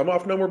you come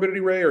off No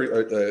Morbidity, Ray,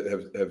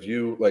 or have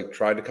you like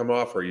tried to come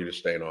off, or are you just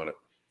staying on it?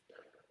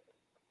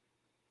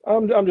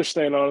 I'm just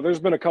staying on it. There's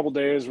been a couple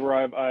days where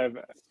I've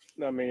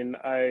I mean,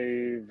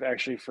 I've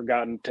actually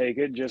forgotten to take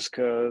it just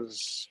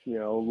because,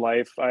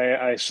 life.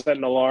 I set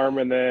an alarm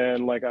and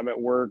then like I'm at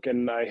work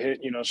and I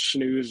hit,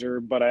 snoozer,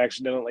 but I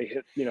accidentally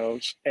hit,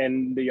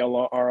 end the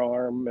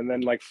alarm. And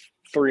then like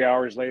 3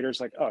 hours later, it's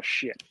like, oh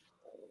shit.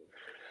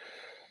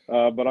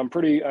 But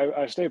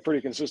I stay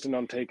pretty consistent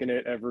on taking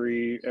it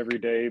every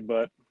day.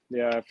 But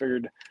yeah, I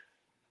figured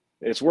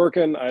it's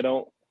working. I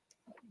don't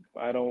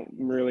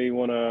really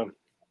want to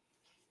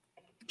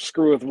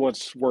screw with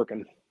what's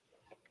working.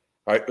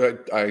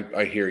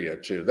 I hear you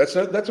too. That's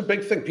a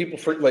big thing. People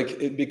for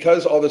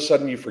because all of a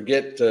sudden you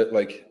forget to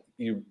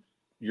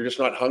you're just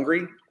not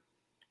hungry.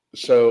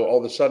 So all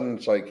of a sudden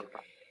it's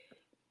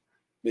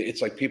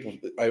like people.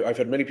 I've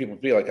had many people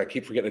be like, I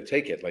keep forgetting to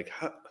take it. Like,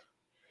 how?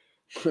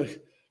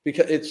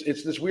 Because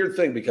it's this weird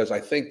thing because I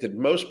think that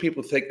most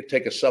people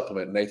take a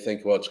supplement and they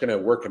think, well, it's going to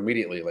work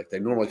immediately. Like they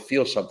normally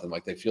feel something,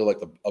 like they feel like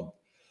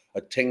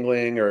a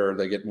tingling or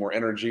they get more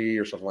energy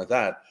or something like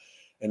that.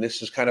 And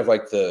this is kind of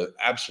like the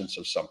absence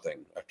of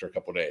something after a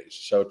couple of days.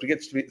 So it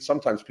gets to be,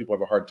 sometimes people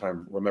have a hard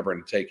time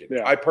remembering to take it.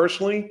 Yeah. I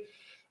personally,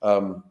 I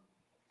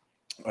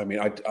mean,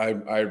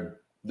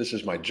 this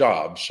is my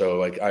job. So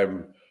like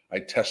I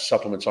test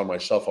supplements on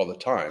myself all the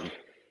time.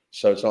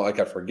 So it's not like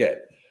I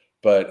forget.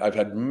 But I've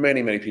had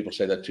many, many people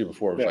say that too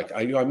before. It was like,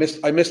 I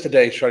missed a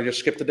day. Should I just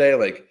skip the day?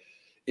 Like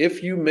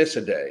if you miss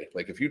a day,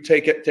 like if you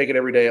take it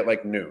every day at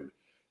like noon,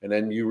 and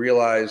then you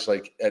realize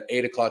like at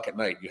 8 o'clock at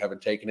night, you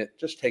haven't taken it,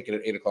 just take it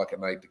at 8 o'clock at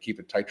night to keep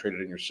it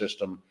titrated in your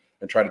system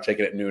and try to take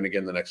it at noon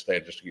again the next day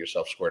just to get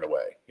yourself squared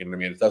away. You know what I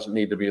mean? It doesn't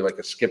need to be like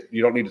a skip.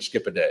 You don't need to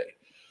skip a day.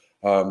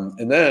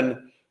 And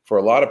then for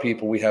a lot of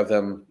people, we have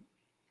them,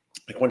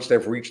 like once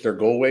they've reached their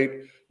goal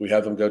weight, we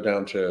have them go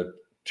down to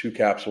 2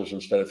 capsules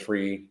instead of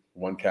 3,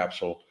 1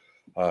 capsule,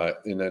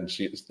 and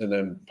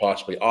then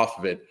possibly off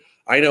of it.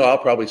 I know I'll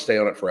probably stay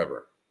on it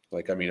forever.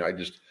 Like, I mean,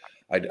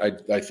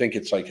 I think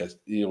it's like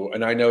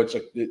and I know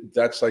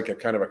that's like a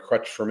kind of a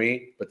crutch for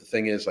me. But the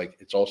thing is, like,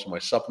 it's also my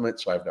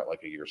supplement, so I've got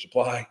like a year's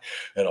supply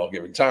at all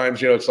given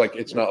times. It's like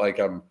it's not like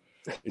I'm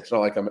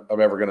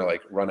ever gonna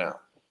like run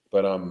out.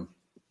 But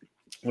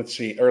let's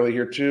see, early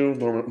here too.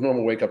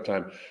 Normal wake up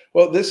time.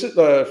 Well, this is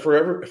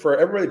for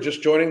everybody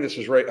just joining. This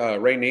is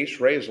Ray Niche.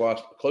 Ray has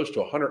lost close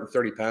to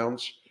 130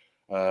 pounds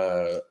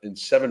in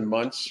 7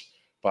 months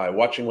by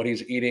watching what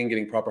he's eating,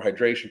 getting proper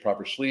hydration,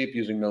 proper sleep,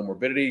 using No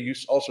Morbidity. You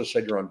also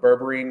said you're on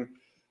berberine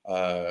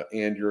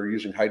and you're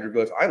using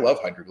Hydroglyph. I love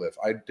Hydroglyph.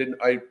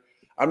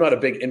 I'm not a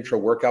big intra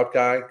workout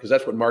guy because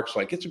that's what Mark's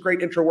like. It's a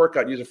great intra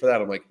workout. Use it for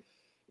that. I'm like,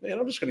 man,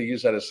 I'm just going to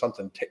use that as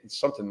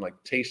something like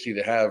tasty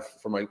to have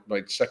for my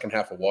second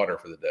half of water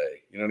for the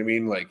day. You know what I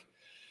mean? Like,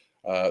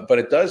 but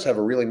it does have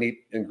a really neat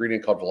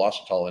ingredient called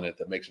velocitol in it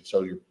that makes it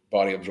so your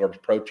body absorbs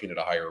protein at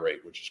a higher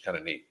rate, which is kind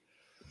of neat.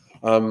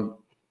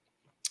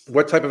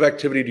 What type of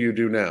activity do you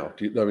do now?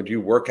 Do you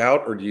work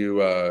out or do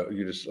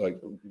you just like,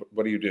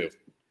 what do you do?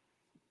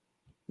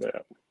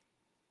 Yeah.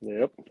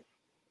 Yep.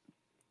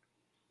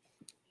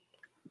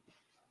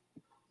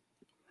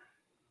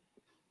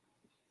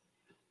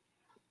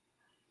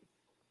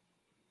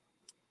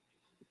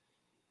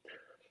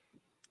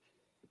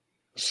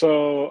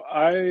 So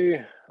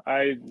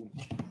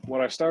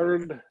when I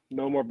started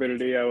No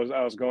Morbidity, I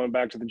was going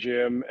back to the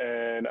gym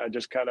and I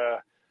just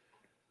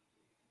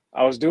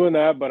I was doing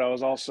that, but I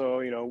was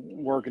also,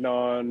 working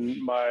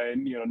on my,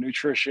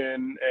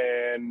 nutrition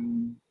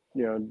and,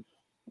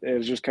 it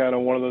was just kind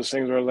of one of those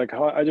things where I was like,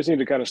 I just need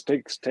to kind of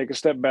take a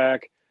step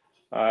back.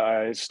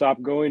 I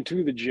stopped going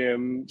to the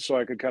gym so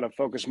I could kind of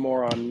focus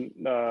more on,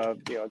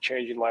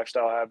 changing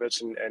lifestyle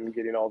habits and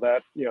getting all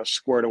that,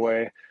 squared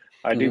away.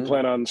 I do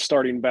plan on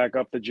starting back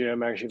up the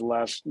gym. Actually, the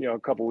last,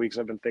 couple of weeks,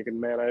 I've been thinking,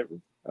 man, I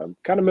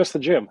kind of miss the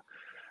gym.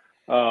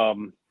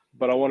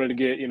 But I wanted to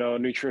get,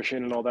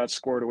 nutrition and all that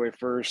squared away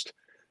first.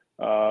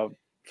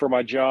 For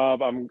my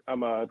job,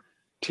 I'm a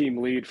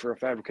team lead for a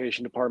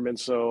fabrication department,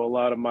 so a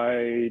lot of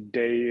my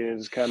day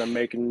is kind of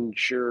making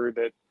sure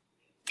that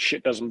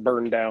shit doesn't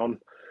burn down.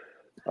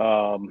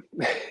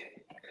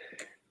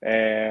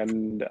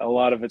 And a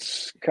lot of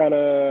it's kind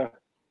of,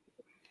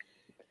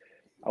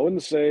 I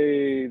wouldn't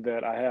say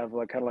that I have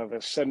like kind of like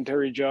a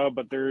sedentary job,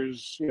 but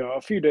there's,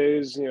 a few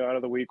days, out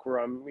of the week where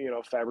I'm,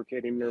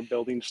 fabricating or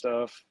building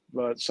stuff.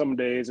 But some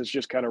days it's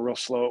just kind of real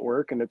slow at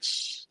work and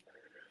it's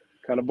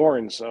kind of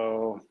boring.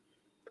 So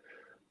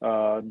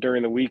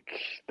during the week,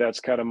 that's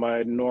kind of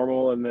my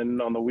normal. And then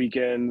on the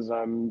weekends,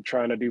 I'm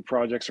trying to do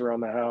projects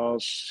around the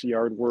house,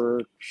 yard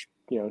work,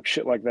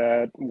 shit like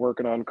that,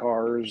 working on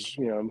cars.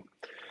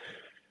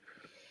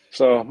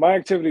 So my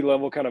activity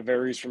level kind of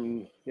varies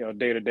from,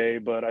 day to day,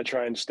 but I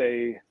try and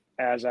stay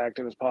as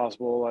active as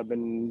possible. I've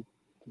been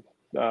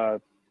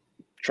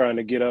trying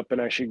to get up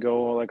and actually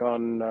go like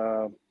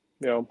on,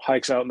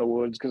 hikes out in the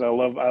woods because I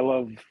love,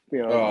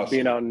 Awesome.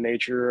 being out in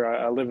nature.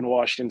 I live in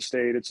Washington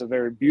State. It's a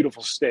very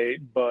beautiful state,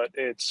 but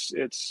it's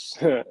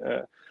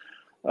a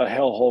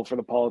hellhole for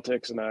the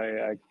politics, and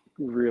I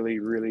really,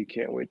 really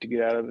can't wait to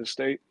get out of the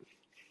state.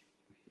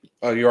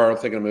 Oh, you are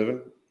thinking of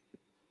moving?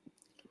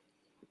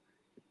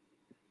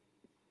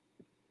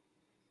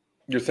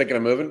 You're thinking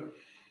of moving?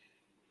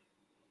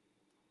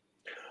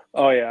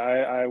 Oh yeah,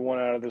 I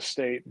went out of the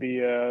state.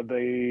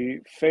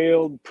 The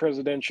failed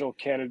presidential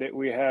candidate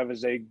we have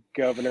is a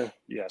governor.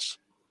 Yes.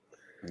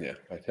 Yeah,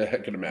 I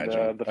can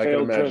imagine. The I can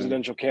failed imagine.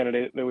 presidential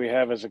candidate that we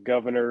have as a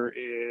governor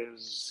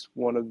is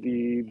one of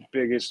the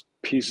biggest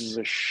pieces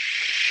of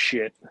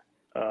shit.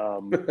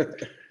 Um,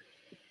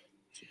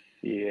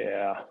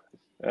 yeah.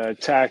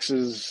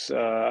 Taxes.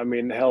 I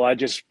mean, hell, I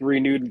just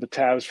renewed the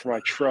tabs for my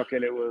truck,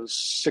 and it was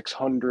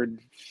 $600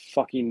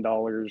 fucking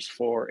dollars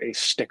for a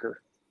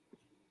sticker.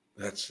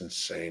 That's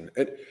insane.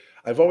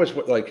 I've always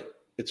like.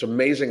 It's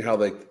amazing how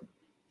they.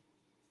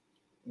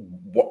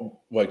 What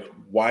like?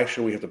 Why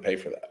should we have to pay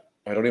for that?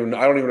 I don't even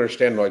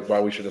understand like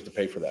why we should have to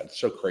pay for that. It's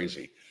so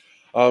crazy.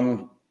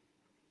 Um.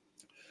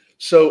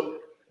 So,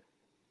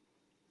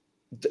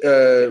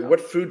 Yeah. What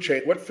food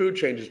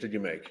changes did you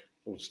make?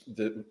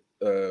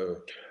 Uh,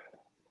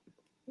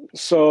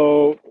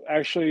 So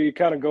actually,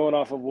 kind of going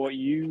off of what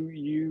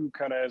you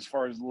kind of as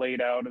far as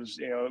laid out as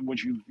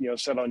what you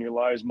said on your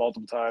lives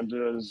multiple times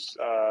is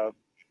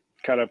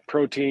kind of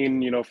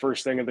protein.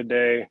 First thing of the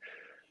day.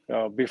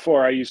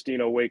 Before I used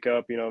to wake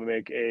up,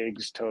 make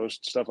eggs,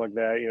 toast, stuff like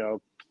that.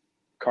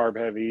 Carb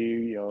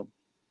heavy.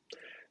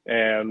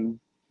 And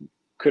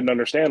couldn't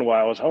understand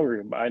why I was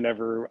hungry. I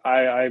never.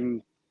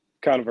 I'm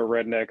kind of a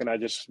redneck, and I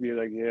just be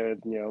like, yeah,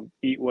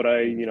 eat what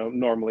I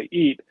normally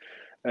eat.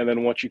 And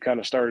then once you kind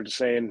of started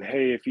saying,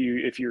 hey, if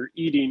you're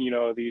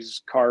eating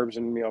these carbs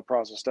and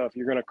processed stuff,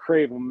 you're going to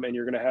crave them and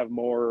you're going to have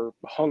more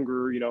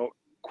hunger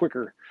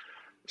quicker.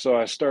 So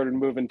I started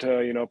moving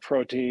to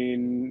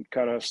protein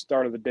kind of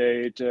start of the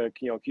day to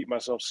keep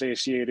myself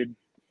satiated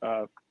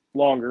uh,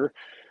 longer,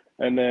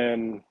 and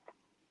then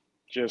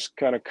just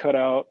kind of cut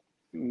out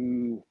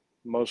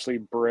mostly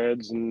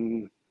breads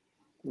and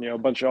a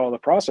bunch of all the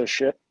processed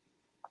shit.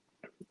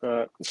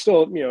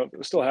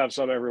 Still have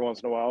some every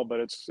once in a while, but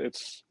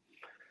it's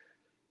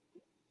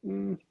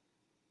mm,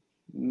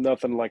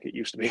 nothing like it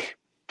used to be.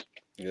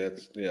 yeah,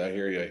 I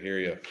hear you. I hear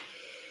you.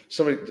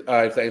 Somebody,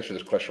 I have to answer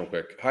this question real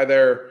quick. Hi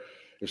there.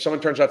 If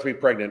someone turns out to be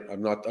pregnant,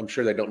 I'm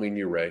sure they don't mean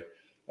you, Ray.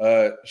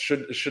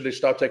 Should they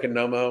stop taking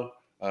Nomo?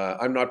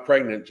 I'm not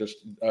pregnant. Just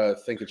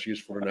think it's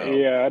useful to know.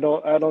 Yeah,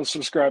 I don't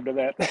subscribe to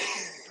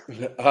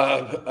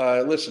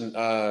that. Listen,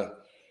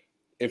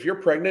 if you're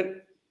pregnant,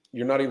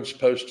 you're not even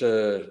supposed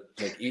to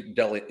like eat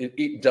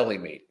deli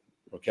meat.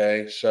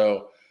 Okay,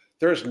 so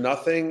there's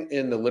nothing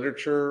in the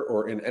literature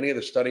or in any of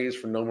the studies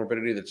for no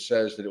morbidity that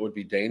says that it would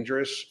be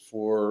dangerous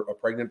for a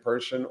pregnant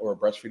person or a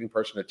breastfeeding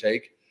person to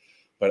take.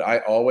 But I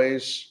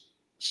always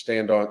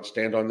stand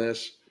on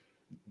this.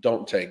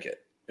 Don't take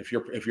it. If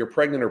you're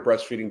pregnant or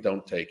breastfeeding,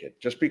 don't take it.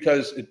 Just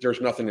because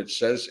there's nothing that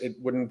says it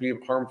wouldn't be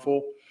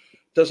harmful,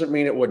 doesn't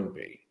mean it wouldn't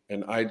be.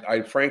 And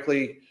I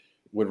frankly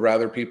would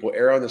rather people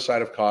err on the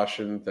side of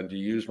caution than to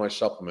use my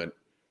supplement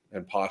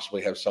and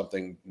possibly have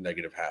something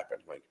negative happen.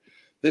 Like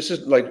this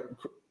is like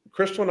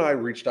Crystal and I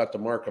reached out to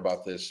Mark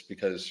about this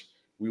because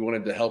we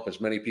wanted to help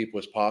as many people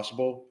as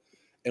possible,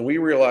 and we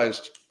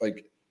realized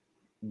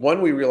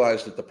we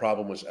realized that the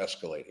problem was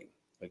escalating.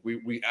 Like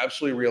we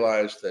absolutely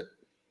realized that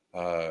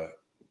uh,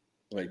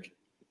 like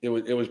it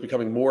was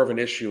becoming more of an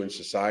issue in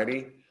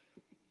society,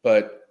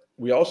 but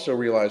we also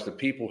realized that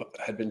people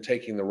had been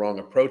taking the wrong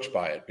approach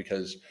by it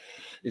because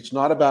it's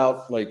not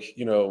about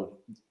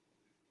it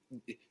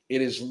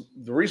is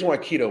the reason why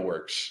keto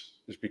works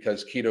is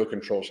because keto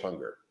controls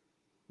hunger.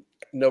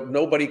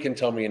 Nobody can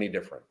tell me any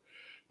different.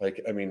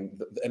 Like, I mean,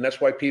 and that's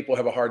why people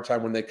have a hard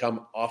time when they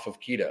come off of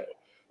keto,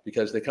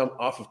 because they come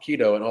off of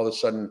keto and all of a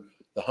sudden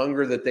the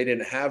hunger that they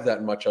didn't have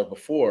that much of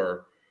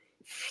before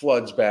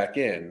floods back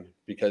in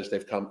because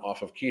they've come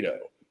off of keto.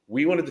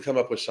 We wanted to come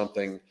up with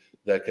something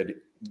that could,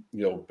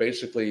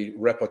 basically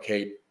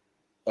replicate,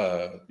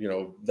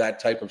 that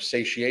type of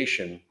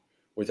satiation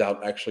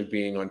without actually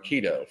being on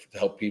keto to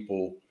help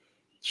people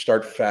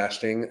start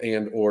fasting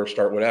and or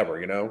start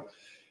whatever.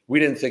 We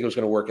didn't think it was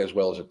going to work as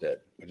well as it did.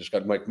 I just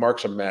got like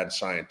Mark's a mad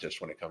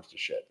scientist when it comes to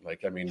shit.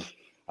 Like, I mean,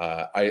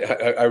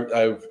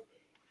 I've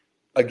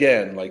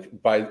again, like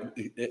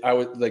I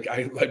would like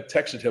I like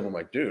texted him. I'm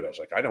like, dude, I was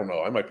like, I don't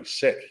know, I might be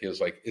sick. He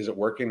was like, is it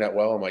working that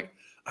well? I'm like,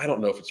 I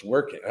don't know if it's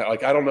working.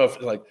 Like, I don't know if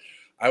like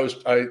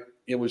I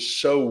it was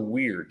so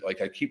weird.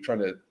 Like I keep trying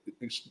to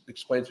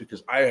explain to you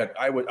because I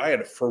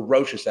had a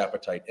ferocious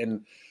appetite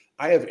and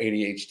I have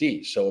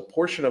ADHD. So a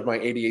portion of my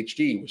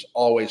ADHD was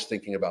always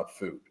thinking about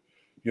food.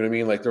 You know what I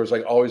mean? Like there was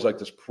like always like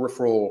this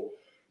peripheral,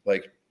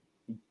 like,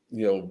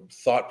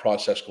 thought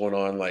process going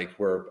on, like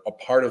where a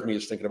part of me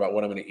is thinking about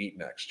what I'm going to eat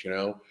next.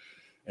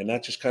 And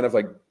that just kind of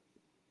like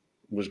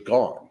was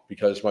gone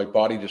because my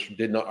body just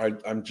did not,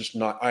 I'm just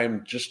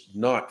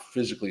not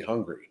physically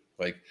hungry.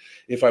 Like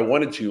if I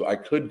wanted to, I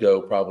could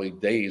go probably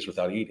days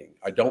without eating.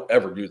 I don't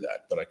ever do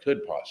that, but I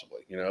could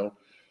possibly.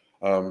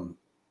 Um,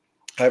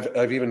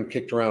 I've even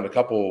kicked around a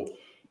couple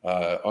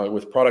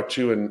with product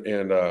two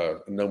and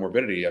no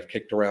morbidity. I've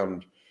kicked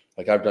around,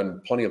 like I've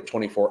done plenty of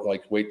 24,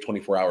 like wait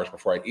 24 hours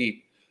before I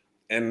eat.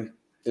 And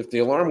if the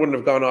alarm wouldn't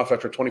have gone off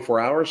after 24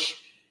 hours,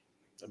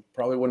 I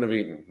probably wouldn't have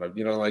eaten.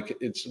 Like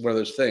it's one of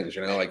those things,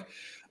 like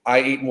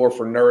I eat more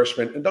for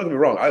nourishment. And don't get me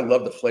wrong, I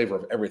love the flavor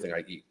of everything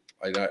I eat.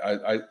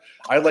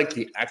 I like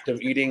the act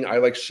of eating. I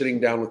like sitting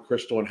down with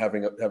Crystal and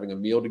having a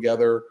meal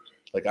together.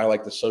 Like I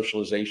like the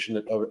socialization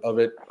of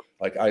it.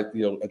 Like I'm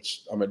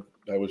an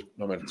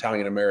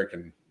Italian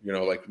American.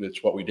 Like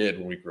it's what we did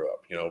when we grew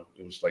up.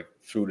 It was like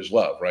food is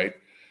love, right?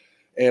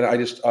 And I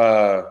just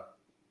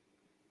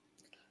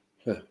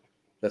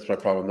that's my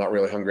problem. I'm not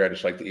really hungry. I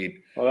just like to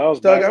eat. Well, that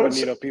was Doug, back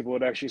when people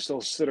would actually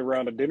still sit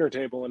around a dinner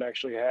table and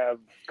actually have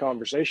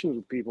conversations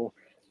with people.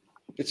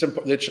 It's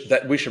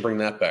that we should bring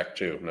that back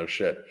too. No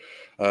shit.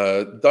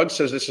 Doug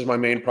says this is my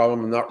main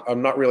problem.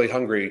 I'm not really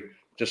hungry.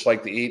 Just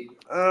like to eat.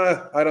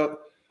 I don't.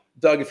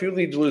 Doug, if you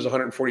need to lose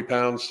 140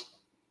 pounds,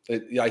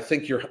 I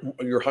think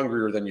you're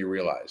hungrier than you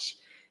realize.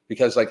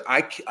 Because like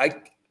I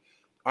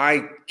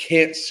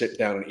can't sit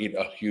down and eat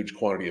a huge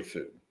quantity of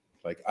food.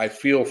 Like I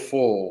feel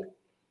full.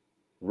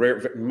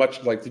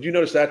 Much like, did you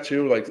notice that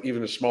too? Like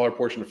even a smaller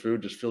portion of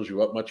food just fills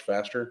you up much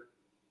faster.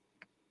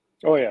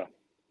 Oh yeah.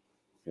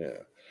 Yeah.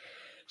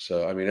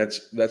 So I mean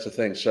that's the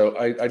thing. So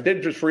I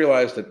did just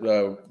realize that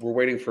we're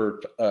waiting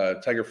for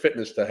Tiger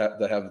Fitness to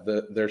have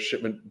their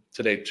shipment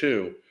today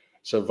too.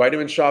 So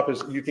Vitamin Shop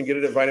you can get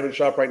it at Vitamin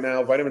Shop right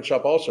now. Vitamin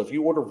Shop also, if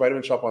you order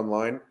Vitamin Shop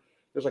online,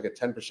 there's like a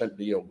 10%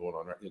 deal going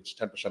on. It's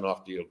 10%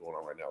 off deal going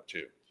on right now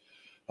too.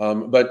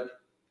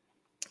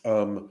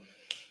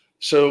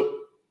 So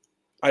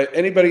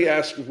anybody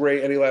ask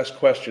Ray any last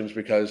questions,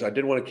 because I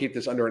did want to keep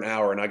this under an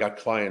hour, and I got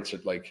clients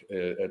at like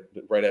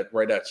right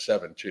at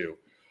 7 too.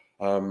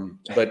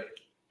 But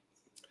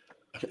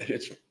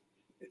it's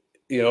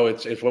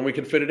when we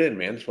can fit it in,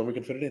 man. It's when we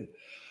can fit it in.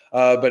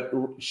 But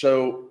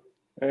so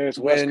hey, it's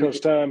West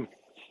Coast time.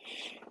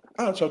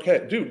 Oh, it's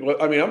okay, dude. Well,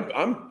 I mean,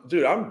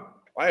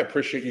 I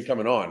appreciate you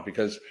coming on,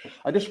 because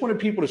I just wanted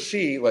people to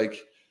see, like,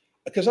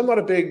 because I'm not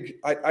a big,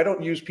 I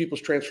don't use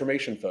people's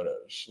transformation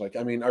photos. Like,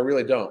 I mean, I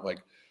really don't. Like,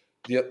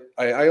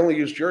 I only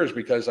used yours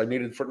because I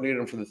needed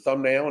them for the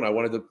thumbnail, and I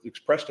wanted to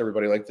express to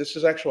everybody, like, this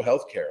is actual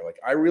healthcare. Like,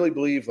 I really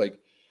believe, like,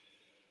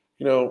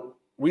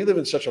 we live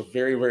in such a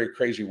very, very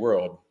crazy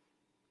world,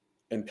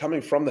 and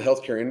coming from the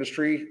healthcare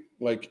industry,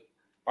 like,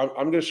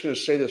 I'm just going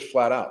to say this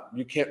flat out: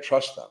 you can't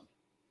trust them.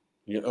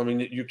 I mean,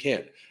 you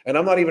can't. And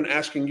I'm not even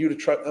asking you to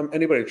trust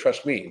anybody to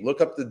trust me.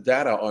 Look up the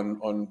data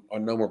on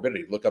no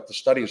morbidity. Look up the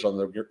studies on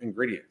the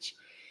ingredients.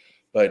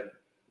 But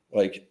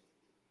like,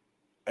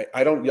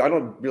 I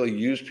don't really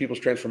use people's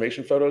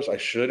transformation photos. I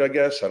should, I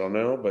guess. I don't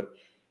know, but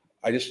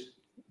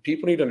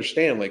people need to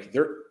understand, like,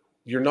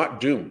 you're not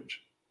doomed.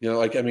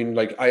 Like, I mean,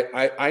 like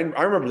I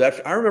remember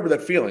that. I remember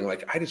that feeling.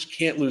 Like, I just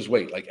can't lose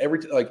weight. Like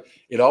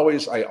it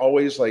always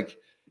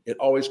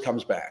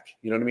comes back.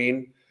 You know what I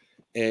mean?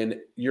 And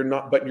you're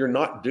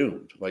not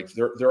doomed. Like,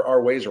 there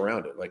are ways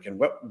around it. Like, and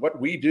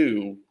what we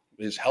do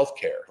is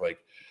healthcare. Like,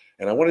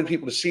 and I wanted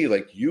people to see,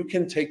 like, you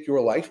can take your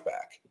life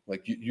back.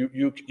 Like,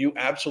 you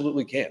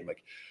absolutely can.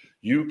 Like,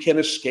 you can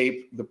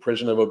escape the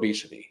prison of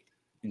obesity.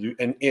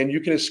 And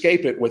you can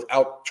escape it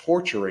without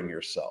torturing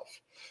yourself,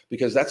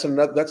 because that's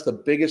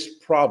the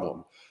biggest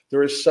problem.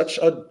 There is such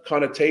a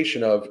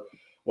connotation of,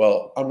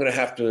 well, I'm going to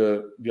have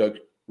to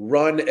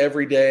run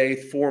every day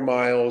 4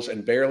 miles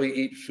and barely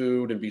eat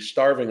food and be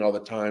starving all the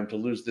time to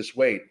lose this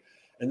weight.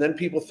 And then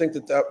people think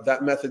that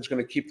method's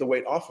going to keep the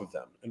weight off of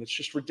them. And it's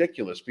just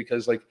ridiculous,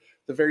 because like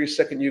the very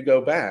second you go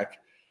back,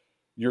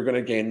 you're going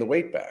to gain the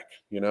weight back,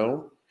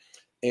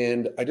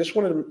 And I just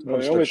wanted to.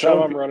 Well, the only time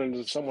I'm running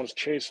is if someone's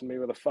chasing me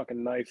with a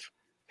fucking knife.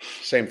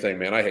 Same thing,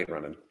 man. I hate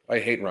running. I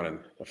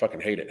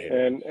fucking hate it.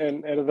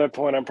 And at that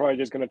point, I'm probably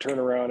just going to turn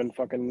around and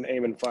fucking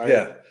aim and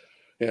fire.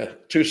 Yeah.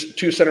 Two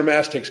center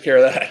mass takes care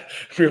of that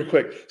real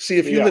quick. See,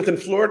 if you lived in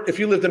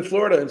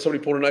Florida and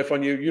somebody pulled a knife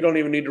on you, you don't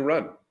even need to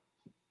run.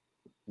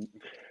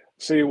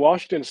 See,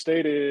 Washington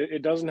State,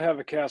 it doesn't have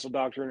a castle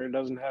doctrine, it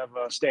doesn't have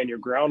a stand your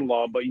ground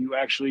law, but you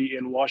actually,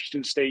 in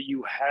Washington State,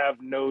 you have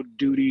no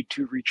duty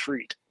to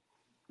retreat.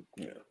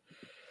 Yeah.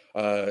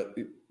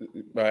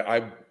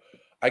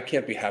 I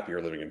can't be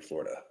happier living in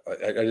Florida.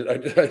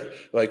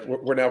 Like,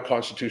 we're now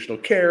constitutional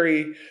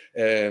carry,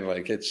 and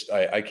like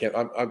I can't.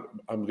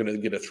 I'm going to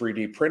get a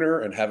 3D printer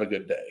and have a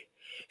good day.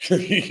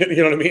 You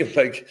know what I mean?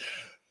 Like,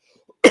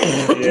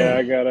 yeah,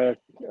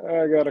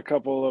 I got a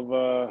couple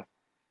of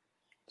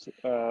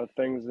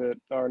things that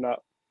are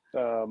not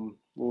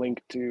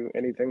linked to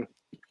anything.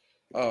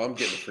 Oh, I'm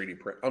getting a 3D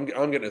print. I'm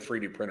getting a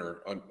 3D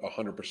printer on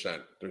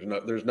 100%.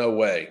 There's no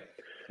way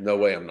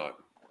I'm not.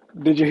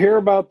 Did you hear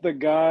about the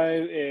guy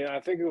in, I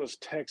think it was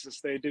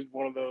Texas? They did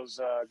one of those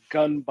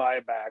gun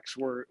buybacks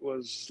where it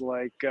was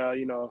like,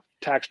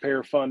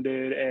 taxpayer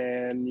funded,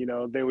 and,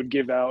 they would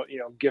give out,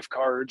 gift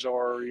cards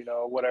or,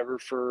 whatever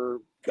for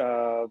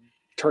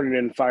turning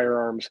in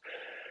firearms.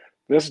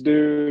 This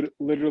dude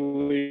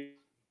literally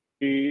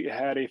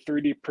had a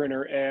 3D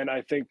printer, and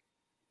I think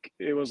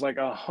it was like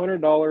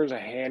 $100 a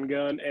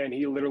handgun, and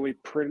he literally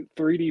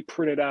 3D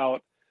printed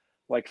out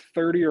like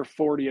 30 or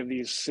 40 of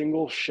these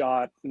single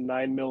shot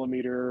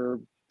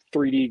 9mm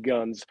 3D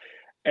guns,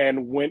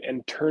 and went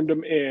and turned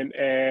them in.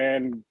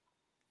 And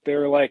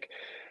they're like,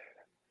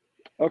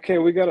 Okay,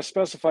 we got to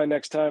specify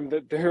next time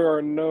that there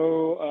are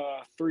no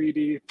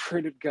 3D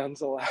printed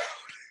guns allowed.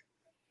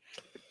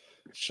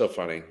 So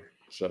funny.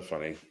 So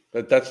funny.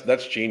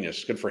 That's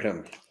genius. Good for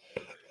him.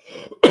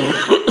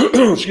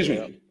 Excuse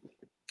Yeah. me.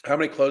 How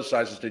many clothes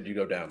sizes did you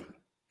go down?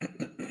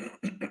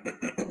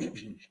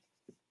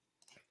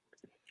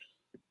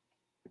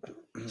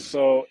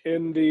 So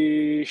in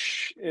the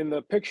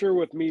picture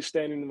with me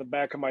standing in the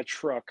back of my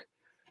truck,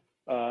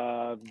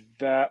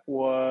 that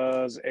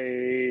was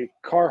a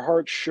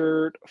Carhartt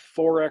shirt,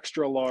 4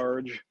 extra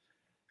large,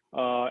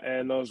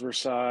 and those were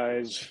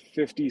size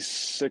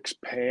 56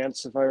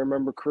 pants, if I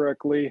remember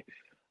correctly.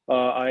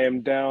 I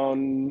am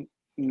down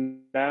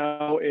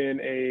now in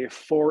a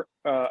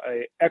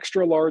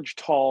extra large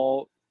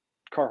tall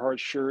Carhartt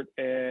shirt,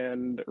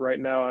 and right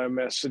now I'm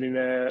sitting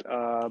at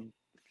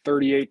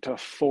 38 to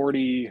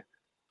 40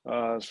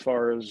 as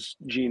far as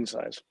jean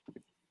size.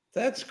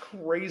 That's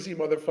crazy,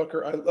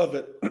 motherfucker. I love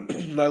it.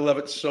 I love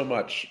it so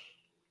much.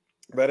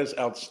 That is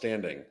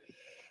outstanding.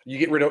 You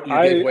gave away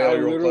I all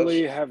your old clothes?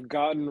 literally have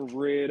gotten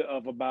rid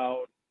of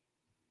about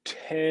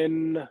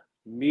 10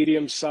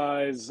 medium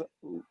size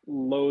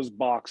Lowe's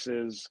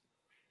boxes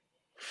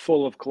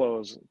full of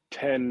clothes,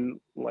 10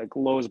 like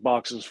Lowe's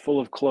boxes full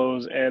of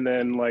clothes, and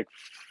then like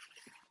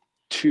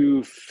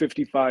two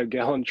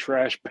 55-gallon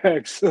trash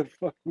bags of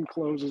fucking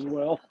clothes as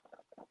well.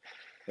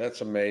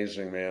 That's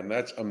amazing, man.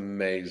 That's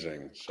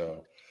amazing.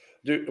 So,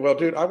 dude,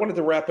 I wanted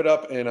to wrap it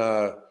up and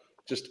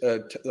just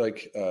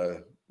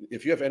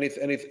if you have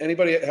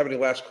anybody have any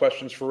last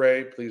questions for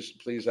Ray,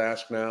 please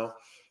ask now.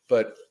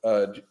 But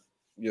so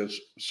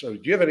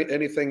do you have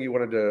anything you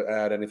wanted to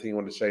add? Anything you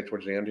wanted to say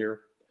towards the end here?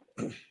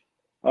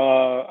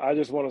 I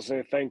just want to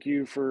say thank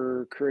you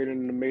for creating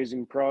an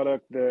amazing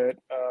product that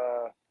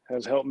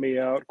has helped me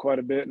out quite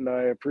a bit, and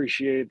I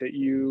appreciate that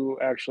you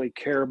actually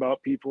care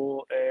about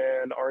people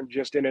and aren't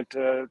just in it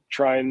to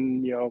try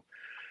and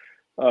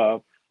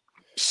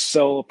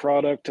sell a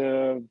product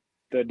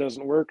that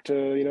doesn't work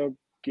to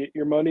get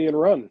your money and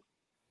run.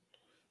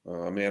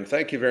 Man,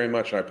 thank you very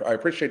much. I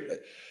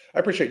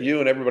appreciate you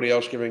and everybody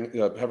else having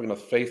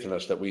enough faith in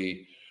us that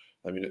we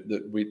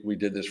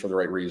did this for the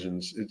right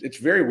reasons. It's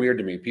very weird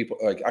to me. People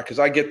because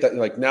I get that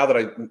now that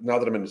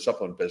I'm in the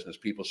supplement business,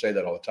 people say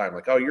that all the time.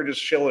 Like, oh, you're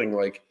just shilling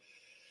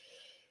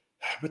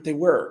but they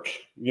work.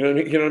 You know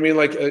what I mean?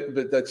 But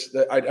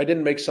I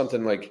didn't make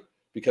something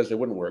because they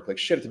wouldn't work. Like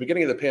shit. At the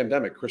beginning of the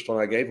pandemic, Crystal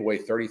and I gave away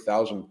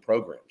 30,000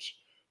 programs.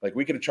 Like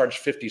we could have charged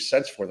 50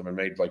 cents for them and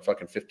made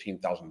fucking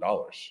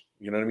 $15,000.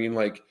 You know what I mean?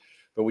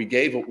 But we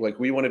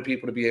we wanted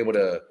people to be able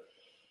to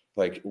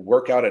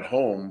work out at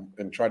home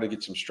and try to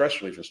get some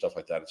stress relief and stuff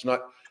like that. It's not.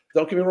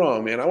 Don't get me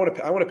wrong, man. I want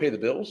to pay the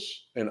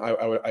bills, and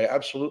I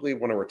absolutely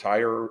want to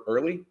retire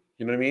early.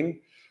 You know what I mean?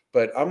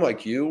 But I'm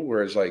like you,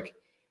 whereas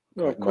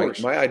of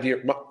course. my idea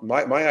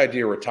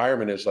of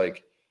retirement is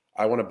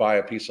I want to buy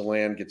a piece of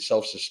land, get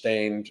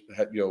self-sustained,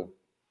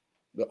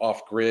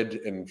 off grid,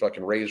 and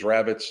fucking raise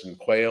rabbits and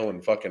quail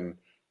and fucking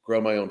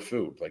grow my own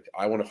food.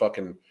 I want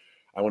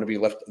to be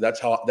left.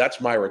 That's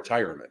my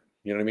retirement.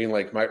 You know what I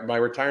mean? My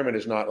retirement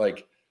is not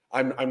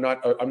I'm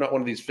not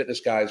one of these fitness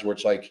guys where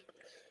it's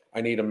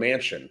I need a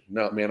mansion.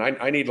 No, man,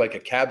 I need a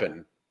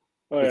cabin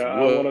with I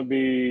wood. want to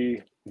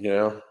be.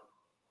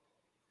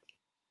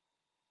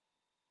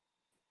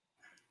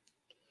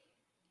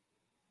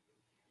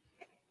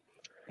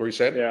 What you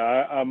said?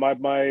 Yeah, my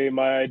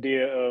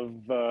idea of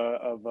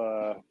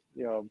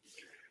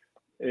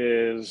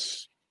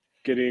is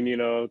getting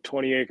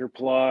 20-acre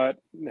plot,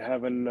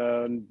 having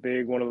a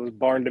big one of those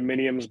barn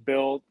dominiums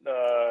built.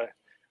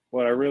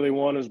 What I really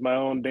want is my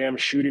own damn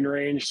shooting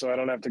range, so I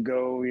don't have to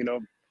go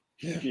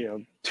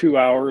 2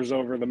 hours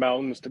over the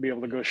mountains to be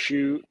able to go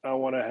shoot. I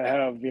want to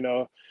have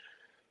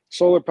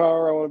solar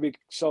power. I want to be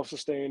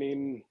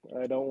self-sustaining.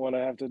 I don't want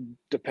to have to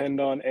depend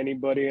on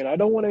anybody, and I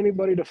don't want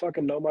anybody to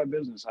fucking know my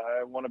business.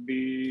 I want to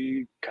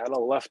be kind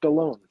of left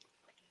alone.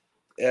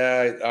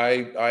 Yeah,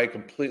 I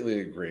completely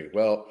agree.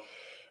 Well,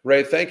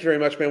 Ray, thank you very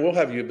much, man. We'll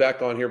have you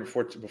back on here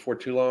before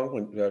too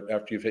long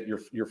after you've hit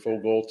your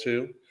full goal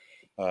too.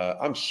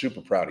 I'm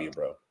super proud of you,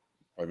 bro.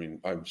 I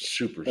mean, I'm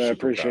super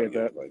appreciate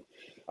proud of you.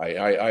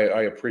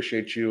 I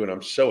appreciate you, and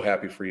I'm so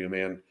happy for you,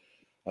 man.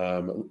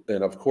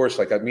 And of course,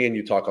 me and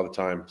you talk all the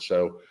time.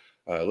 So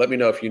let me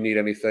know if you need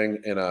anything.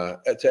 And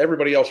to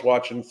everybody else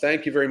watching,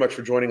 thank you very much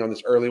for joining on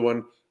this early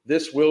one.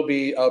 This will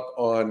be up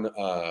on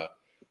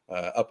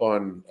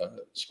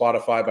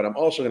Spotify, but I'm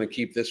also going to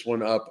keep this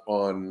one up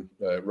on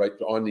right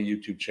on the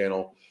YouTube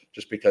channel,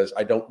 just because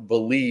I don't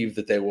believe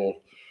that they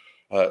will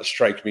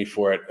strike me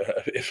for it.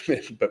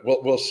 But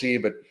we'll see.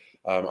 But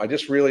I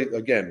just really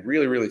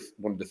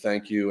wanted to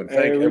thank you and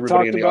thank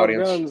everybody in the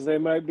audience. Guns. They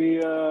might be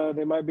a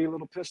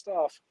little pissed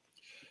off.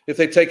 If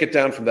they take it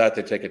down from that,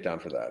 they take it down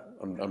for that.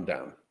 I'm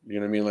down.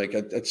 You know what I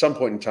mean? At some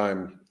point in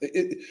time,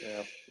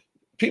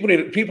 people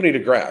need to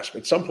grasp.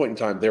 At some point in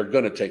time, they're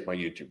going to take my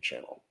YouTube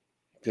channel.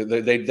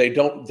 They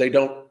don't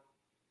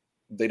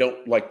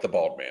like the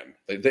bald man.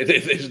 They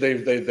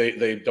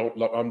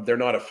don't. They're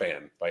not a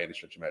fan by any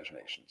stretch of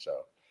imagination.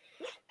 So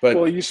But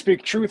well, you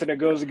speak truth, and it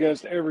goes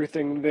against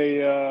everything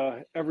they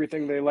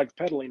like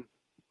peddling.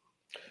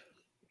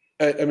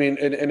 I mean,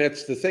 and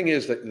it's the thing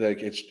is that like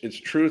it's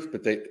truth,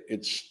 but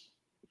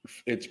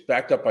it's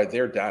backed up by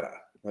their data.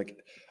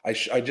 Like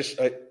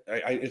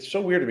it's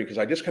so weird to me because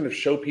I just kind of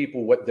show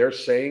people what they're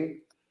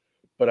saying,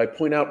 but I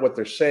point out what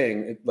they're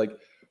saying. Like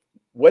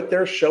what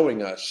they're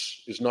showing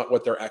us is not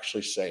what they're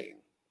actually saying,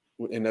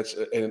 and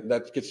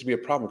that gets to be a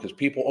problem because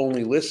people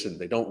only listen.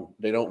 They don't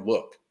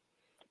look.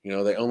 You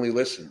know, they only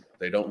listen.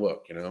 They don't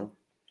look. You know.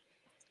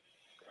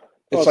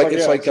 Well,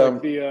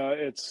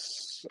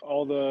 it's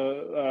all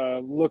the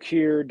look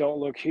here, don't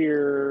look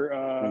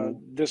here.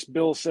 This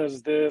bill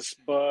says this,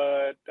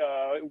 but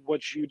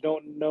what you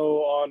don't know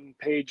on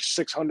page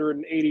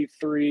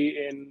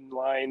 683 in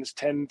lines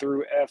 10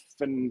 through F,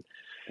 and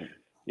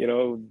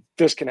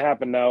this can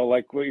happen now,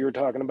 like what you were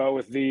talking about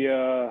with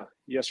the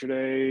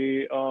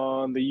yesterday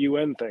on the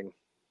UN thing.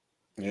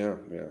 Yeah.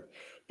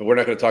 But we're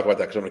not going to talk about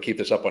that because I'm going to keep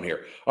this up on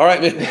here. All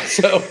right, man.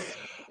 So.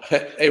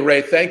 Hey,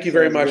 Ray, thank you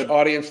very much. Good.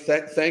 Audience.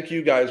 Thank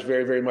you guys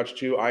very, very much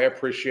too. I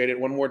appreciate it.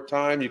 One more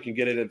time, you can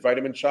get it at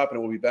Vitamin Shop, and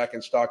it will be back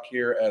in stock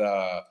here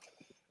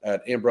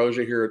at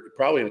Ambrosia here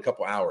probably in a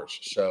couple hours.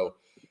 So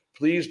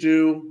please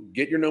do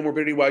get your No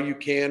Morbidity while you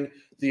can.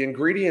 The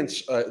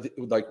ingredients,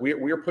 like we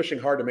are pushing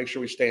hard to make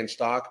sure we stay in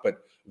stock, but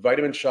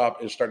Vitamin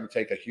Shop is starting to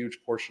take a huge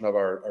portion of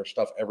our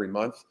stuff every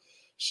month.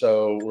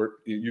 So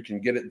you can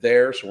get it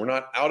there. So we're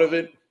not out of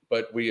it,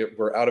 but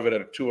we're out of it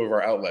at 2 of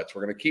our outlets.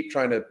 We're going to keep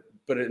trying to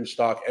put it in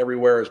stock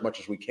everywhere as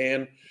much as we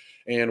can,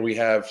 and we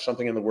have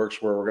something in the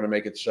works where we're going to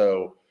make it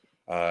so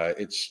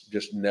it's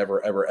just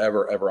never ever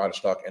out of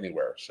stock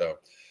anywhere. So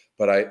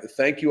but I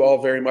thank you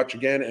all very much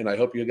again, and I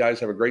hope you guys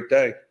have a great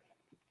day.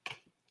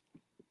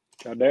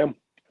 Goddamn.